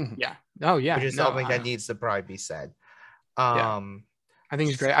 Yeah. Oh, yeah. Which is something that needs to probably be said. I think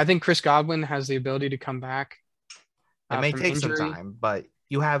he's great. I think Chris Godwin has the ability to come back. It may take some time, but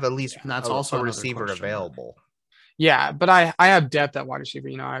you have at least that's also a receiver available. Yeah, but I have depth at wide receiver.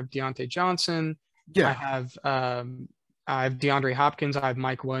 I have Deontay Johnson. Yeah. I have DeAndre Hopkins. I have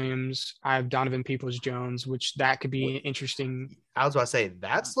Mike Williams. I have Donovan Peoples-Jones, which that could be interesting. I was about to say,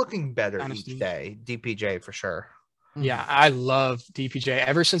 that's looking better each day. DPJ for sure. Yeah, I love DPJ.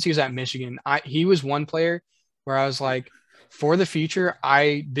 Ever since he was at Michigan, he was one player where I was like, for the future,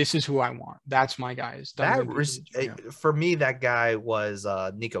 this is who I want. That's my guys. For me, that guy was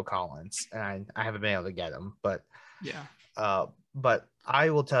Nico Collins, and I haven't been able to get him, but but I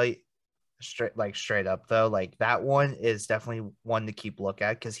will tell you straight up though, like, that one is definitely one to keep look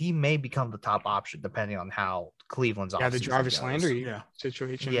at, because he may become the top option depending on how Cleveland's the Jarvis Landry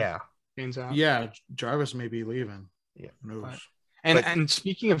situation. Jarvis may be leaving. And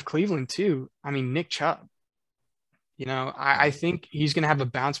speaking of Cleveland too, I mean, Nick Chubb, I think he's going to have a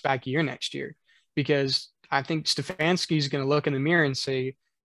bounce back year next year, because I think Stefanski's going to look in the mirror and say,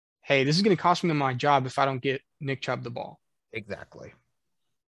 hey, this is going to cost me my job if I don't get Nick Chubb the ball. Exactly.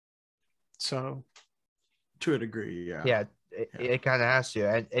 So, to a degree, it kind of has to,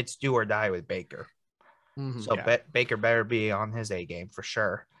 and it's do or die with Baker. So Baker better be on his A game for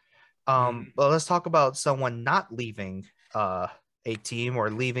sure. But let's talk about someone not leaving a team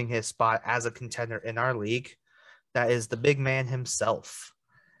or leaving his spot as a contender in our league. That is the big man himself.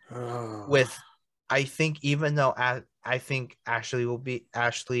 With, I think, even though I think Ashley will be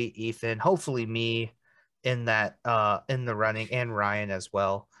Ethan, hopefully me in that in the running, and Ryan as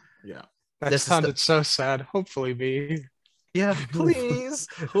well. Yeah. That sounded so sad. Hopefully me. Yeah, please.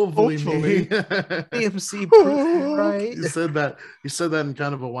 Hopefully me. BMC proof, right? You said that in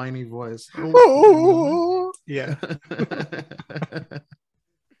kind of a whiny voice. Yeah.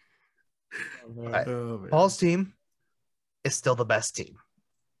 Paul's team is still the best team.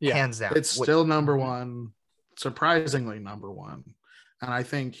 Yeah. Hands down. It's still number one, surprisingly number one. And I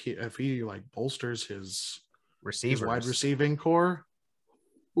think if he bolsters his receivers, his wide receiving core,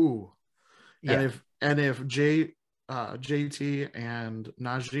 and if JT and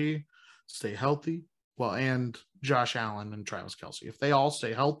Najee stay healthy, and Josh Allen and Travis Kelce, if they all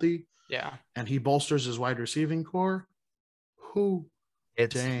stay healthy, and he bolsters his wide receiving core,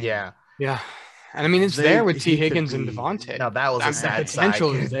 and I mean, it's there with T. Higgins and Devontae. No, that was a sad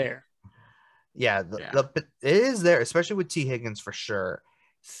potential is there. It is there, especially with T. Higgins for sure.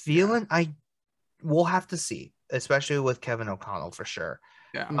 We'll have to see, especially with Kevin O'Connell for sure.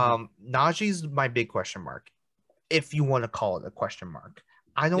 Najee's my big question mark, if you want to call it a question mark.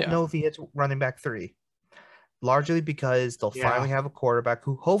 I don't know if he hits running back 3, largely because they'll finally have a quarterback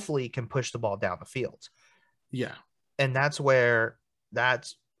who hopefully can push the ball down the field. Yeah. And that's where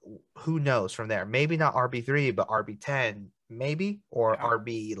who knows from there? Maybe not RB3, but RB10, maybe, or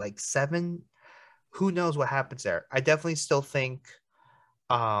RB like 7. Who knows what happens there? I definitely still think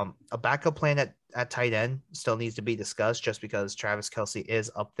a backup plan at tight end still needs to be discussed, just because Travis Kelce is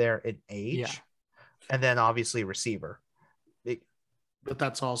up there in age. Yeah. And then obviously receiver. But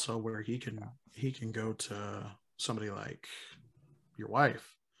that's also where he can go to somebody like your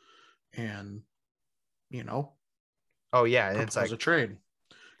wife and, Oh yeah, and it's propose like a trade.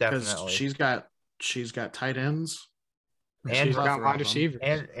 definitely she's got tight ends and she's got wide receivers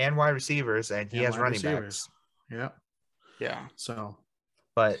and wide receivers, and he has running backs. Yeah. Yeah. So,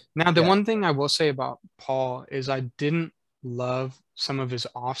 but now the one thing I will say about Paul is I didn't love some of his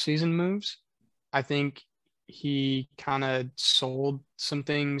offseason moves. I think he kind of sold some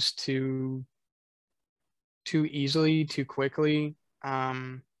things too easily, too quickly.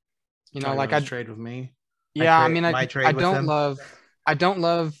 Like I trade with me. Yeah, I don't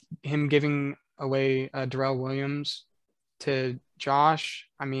love him giving away Darrell Williams to Josh.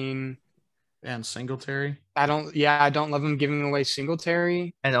 I mean, and Singletary. I don't love him giving away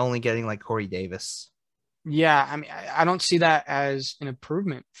Singletary and only getting like Corey Davis. Yeah, I mean, I don't see that as an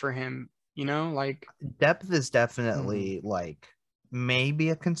improvement for him. Like depth is definitely like maybe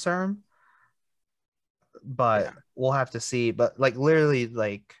a concern, but we'll have to see. But like literally,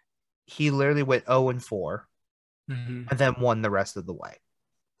 like he literally went 0-4 and then won the rest of the way.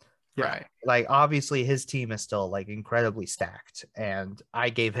 Right. Like obviously his team is still like incredibly stacked, and I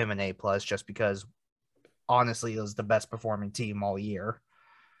gave him an A+ just because honestly it was the best performing team all year,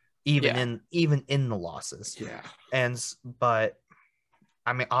 even in the losses. Yeah. But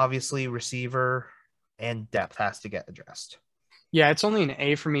I mean, obviously receiver and depth has to get addressed. Yeah, it's only an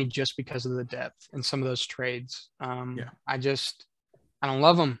A for me just because of the depth and some of those trades. I don't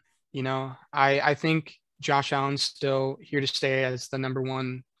love them. I think Josh Allen's still here to stay as the number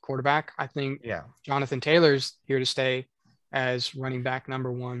one quarterback. I think Jonathan Taylor's here to stay as running back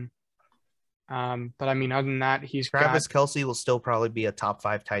number one. But I mean, other than that, Travis Kelce will still probably be a top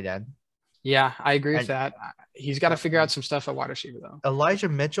 5 tight end. Yeah, I agree with that. He's got to figure out some stuff at wide receiver, though. Elijah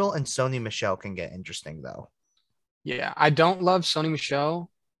Mitchell and Sony Michel can get interesting, though. Yeah, I don't love Sony Michel,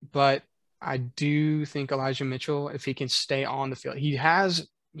 but I do think Elijah Mitchell, if he can stay on the field, he has,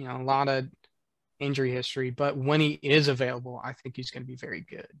 a lot of injury history, but when he is available, I think he's going to be very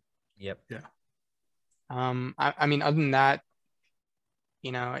good. Yep. Yeah. I mean, other than that,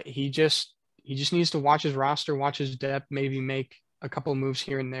 he just needs to watch his roster, watch his depth, maybe make a couple of moves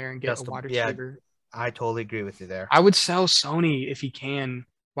here and there and get a wide receiver. I totally agree with you there. I would sell Sony if he can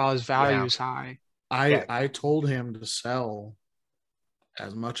while his value is high. I told him to sell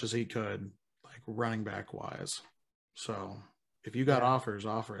as much as he could, like running back wise. So if you got offers,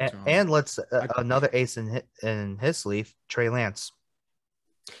 offer it to him. And let's another ace in his sleeve, Trey Lance.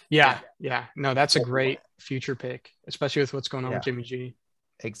 Yeah. No, that's a great future pick, especially with what's going on with Jimmy G.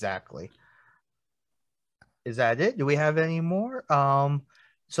 Exactly. Is that it? Do we have any more?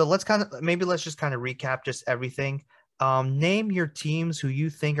 So let's just kind of recap just everything. Name your teams who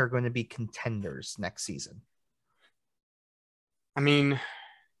you think are going to be contenders next season. I mean,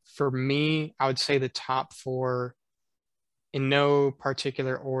 for me, I would say the top 4 in no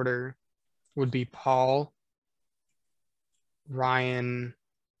particular order would be Paul, Ryan,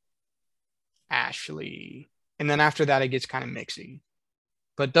 Ashley. And then after that, it gets kind of mixy.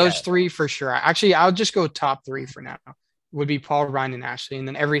 But those 3 for sure. Actually, I'll just go top 3 for now. Would be Paul, Ryan, and Ashley. And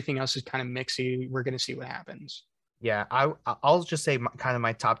then everything else is kind of mixy. We're going to see what happens. Yeah, I'll just say kind of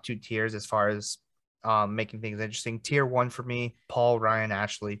my top 2 tiers as far as making things interesting. Tier 1 for me, Paul, Ryan,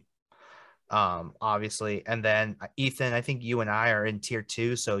 Ashley, obviously. And then Ethan, I think you and I are in tier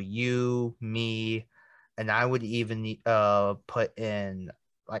 2. So you, me, and I would even put in,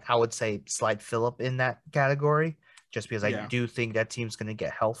 like, I would say slide Phillip in that category, just because I do think that team's going to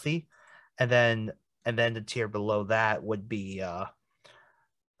get healthy. And then the tier below that would be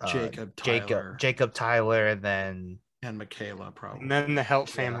Jacob Tyler, and Michaela probably. And then the Helt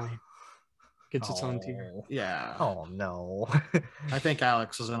family gets its own tier. Yeah. Oh no. I think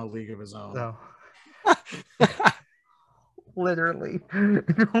Alex is in a league of his own. No. Literally.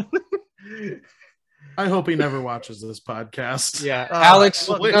 I hope he never watches this podcast. Yeah, Alex.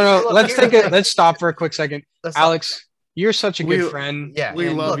 Let's stop for a quick second. Alex, you're such a good friend. Yeah, we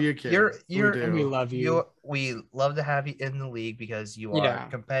love you, kid. We love you. We love to have you in the league because you are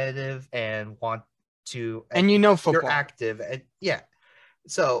competitive and want to, and football. You're active, and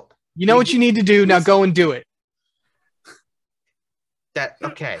so you know what you need to do now. Go and do it.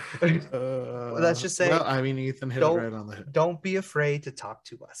 Okay. Let's just say, well, I mean, Ethan hit it right on the head. Don't be afraid to talk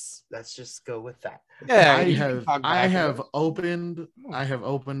to us. Let's just go with that. Yeah, I have opened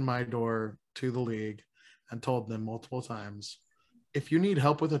my door to the league and told them multiple times, if you need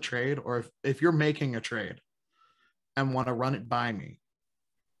help with a trade, or if you're making a trade and want to run it by me,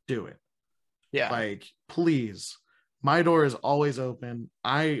 do it. Yeah. Like, please, my door is always open.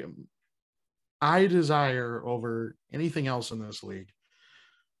 I desire over anything else in this league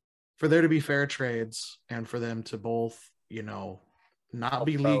for there to be fair trades and for them to both, not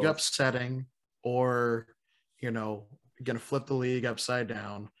be league upsetting or, going to flip the league upside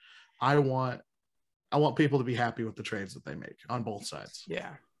down. I want people to be happy with the trades that they make on both sides.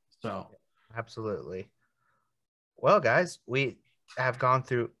 Yeah. So absolutely. Well, guys, we have gone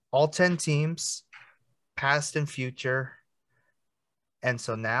through all 10 teams, past and future. And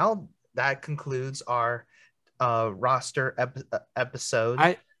so now that concludes our roster episode.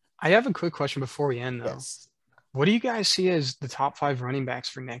 I have a quick question before we end, though. Yes. What do you guys see as the top 5 running backs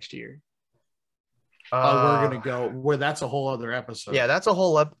for next year? We're going to go where that's a whole other episode. Yeah, that's a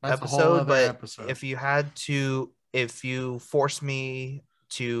whole episode. Episode. If you force me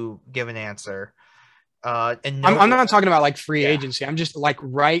to give an answer, and I'm not talking about like free agency. I'm just like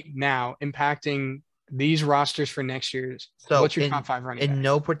right now impacting these rosters for next year's. So what's your top 5 running backs? In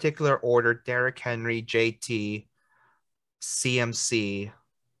no particular order: Derrick Henry, JT, CMC,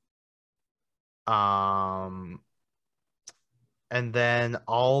 and then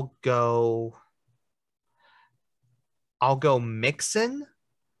I'll go Mixon.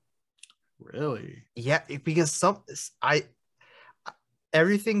 Really? Yeah, because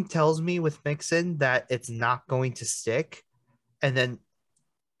everything tells me with Mixon that it's not going to stick, and then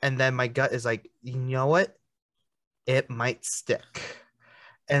my gut is like, you know what, it might stick,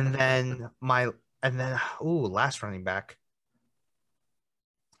 and then last running back,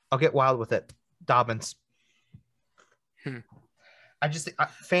 I'll get wild with it, Dobbins. I just think,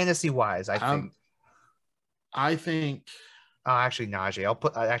 fantasy wise, I think actually Najee.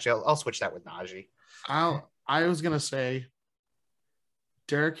 I'll switch that with Najee. I was gonna say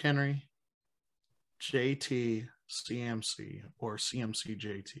Derrick Henry, JT, CMC, or CMC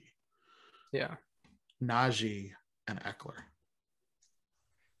JT. Yeah. Najee and Eckler.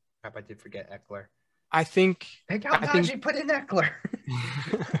 Crap, I did forget Eckler. I think Najee, put in Eckler.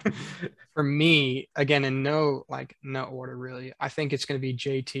 For me, again, in no order really, I think it's going to be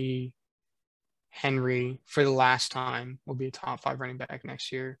JT, Henry for the last time will be a top 5 running back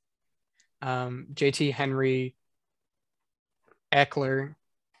next year. JT, Henry, Eckler,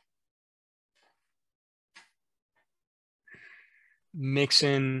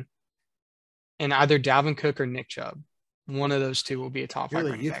 Mixon, and either Dalvin Cook or Nick Chubb. One of those two will be a top 5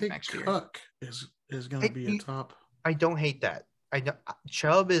 running back next year. Cook is going to be a top? I don't hate that.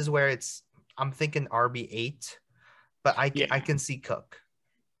 Chubb is where I'm thinking RB8, but I can see Cook.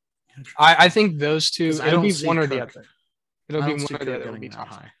 I think those two, it'll be one or the other. It'll be one or the other. It'll be top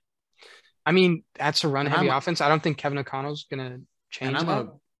high. I mean, that's a run-heavy offense. I don't think Kevin O'Connell's gonna change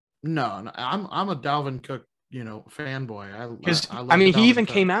that. I'm a Dalvin Cook, fanboy. Because I mean, he even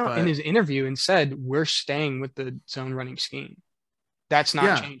came out in his interview and said we're staying with the zone running scheme. That's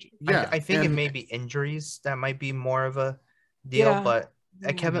not changing. Yeah, I think it may be injuries that might be more of a deal, but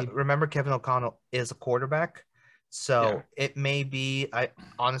remember Kevin O'Connell is a quarterback. So it may be,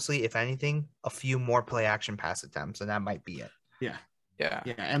 honestly, if anything, a few more play action pass attempts, and that might be it. Yeah.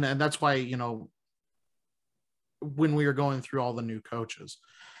 And that's why, when we were going through all the new coaches,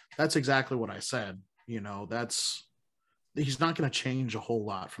 that's exactly what I said. He's not going to change a whole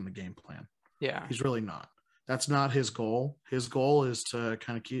lot from the game plan. Yeah. He's really not. That's not his goal. His goal is to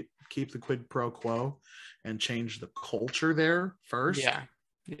kind of keep the quid pro quo and change the culture there first. Yeah.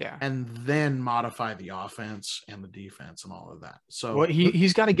 And then modify the offense and the defense and all of that. So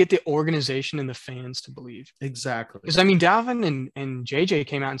he's got to get the organization and the fans to believe. Exactly. Because I mean, Dalvin and JJ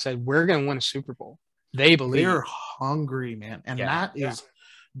came out and said, we're going to win a Super Bowl. They believe. They're hungry, man. And that is,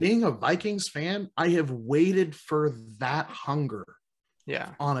 being a Vikings fan, I have waited for that hunger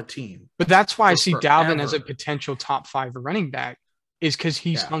on a team. But that's why I see Dalvin as a potential top 5 running back, is because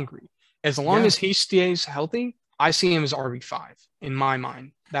he's hungry. As long as he stays healthy, I see him as RB5 in my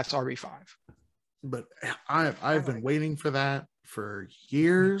mind. That's RB5. But I've been waiting for that for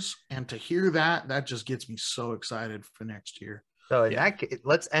years, and to hear that just gets me so excited for next year. So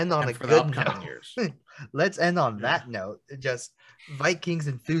let's end on a good note. Let's end on that note. Just Vikings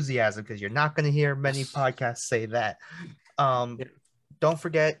enthusiasm, because you're not going to hear many podcasts say that. Don't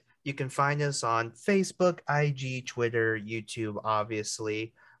forget, you can find us on Facebook, IG, Twitter, YouTube,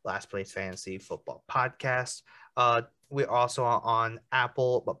 obviously. Last Place Fantasy Football Podcast. We're also on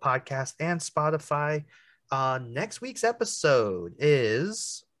Apple Podcast and Spotify. Next week's episode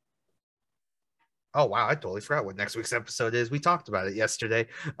is. Oh wow! I totally forgot what next week's episode is. We talked about it yesterday.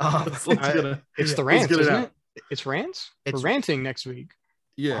 Let's it's the let's rants, get it isn't out. it? It's rants. We're It's- ranting next week.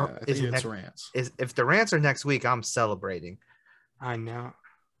 Yeah, Or I think is it's next- rants. If the rants are next week, I'm celebrating. I know.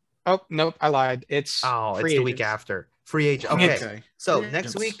 Oh nope, I lied. It's It's the week after free agent. Dang Okay, it. so Free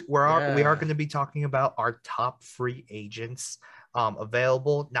next agents. week we are Yeah. going to be talking about our top free agents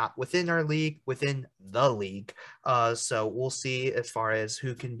available, not within our league, within the league. So we'll see as far as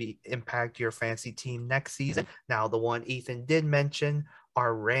who can impact your fantasy team next season. Now, the one Ethan did mention,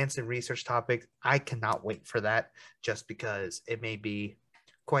 our rants and research topics. I cannot wait for that, just because it may be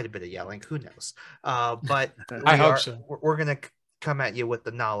quite a bit of yelling. Who knows? But I hope so. We're gonna come at you with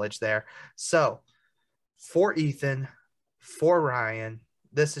the knowledge there. So for Ethan, for Ryan,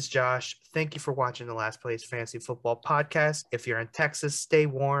 this is Josh. Thank you for watching the Last Place Fantasy Football Podcast. If you're in Texas, stay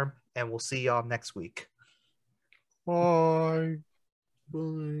warm, and we'll see y'all next week. Bye.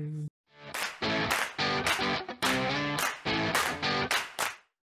 Bye.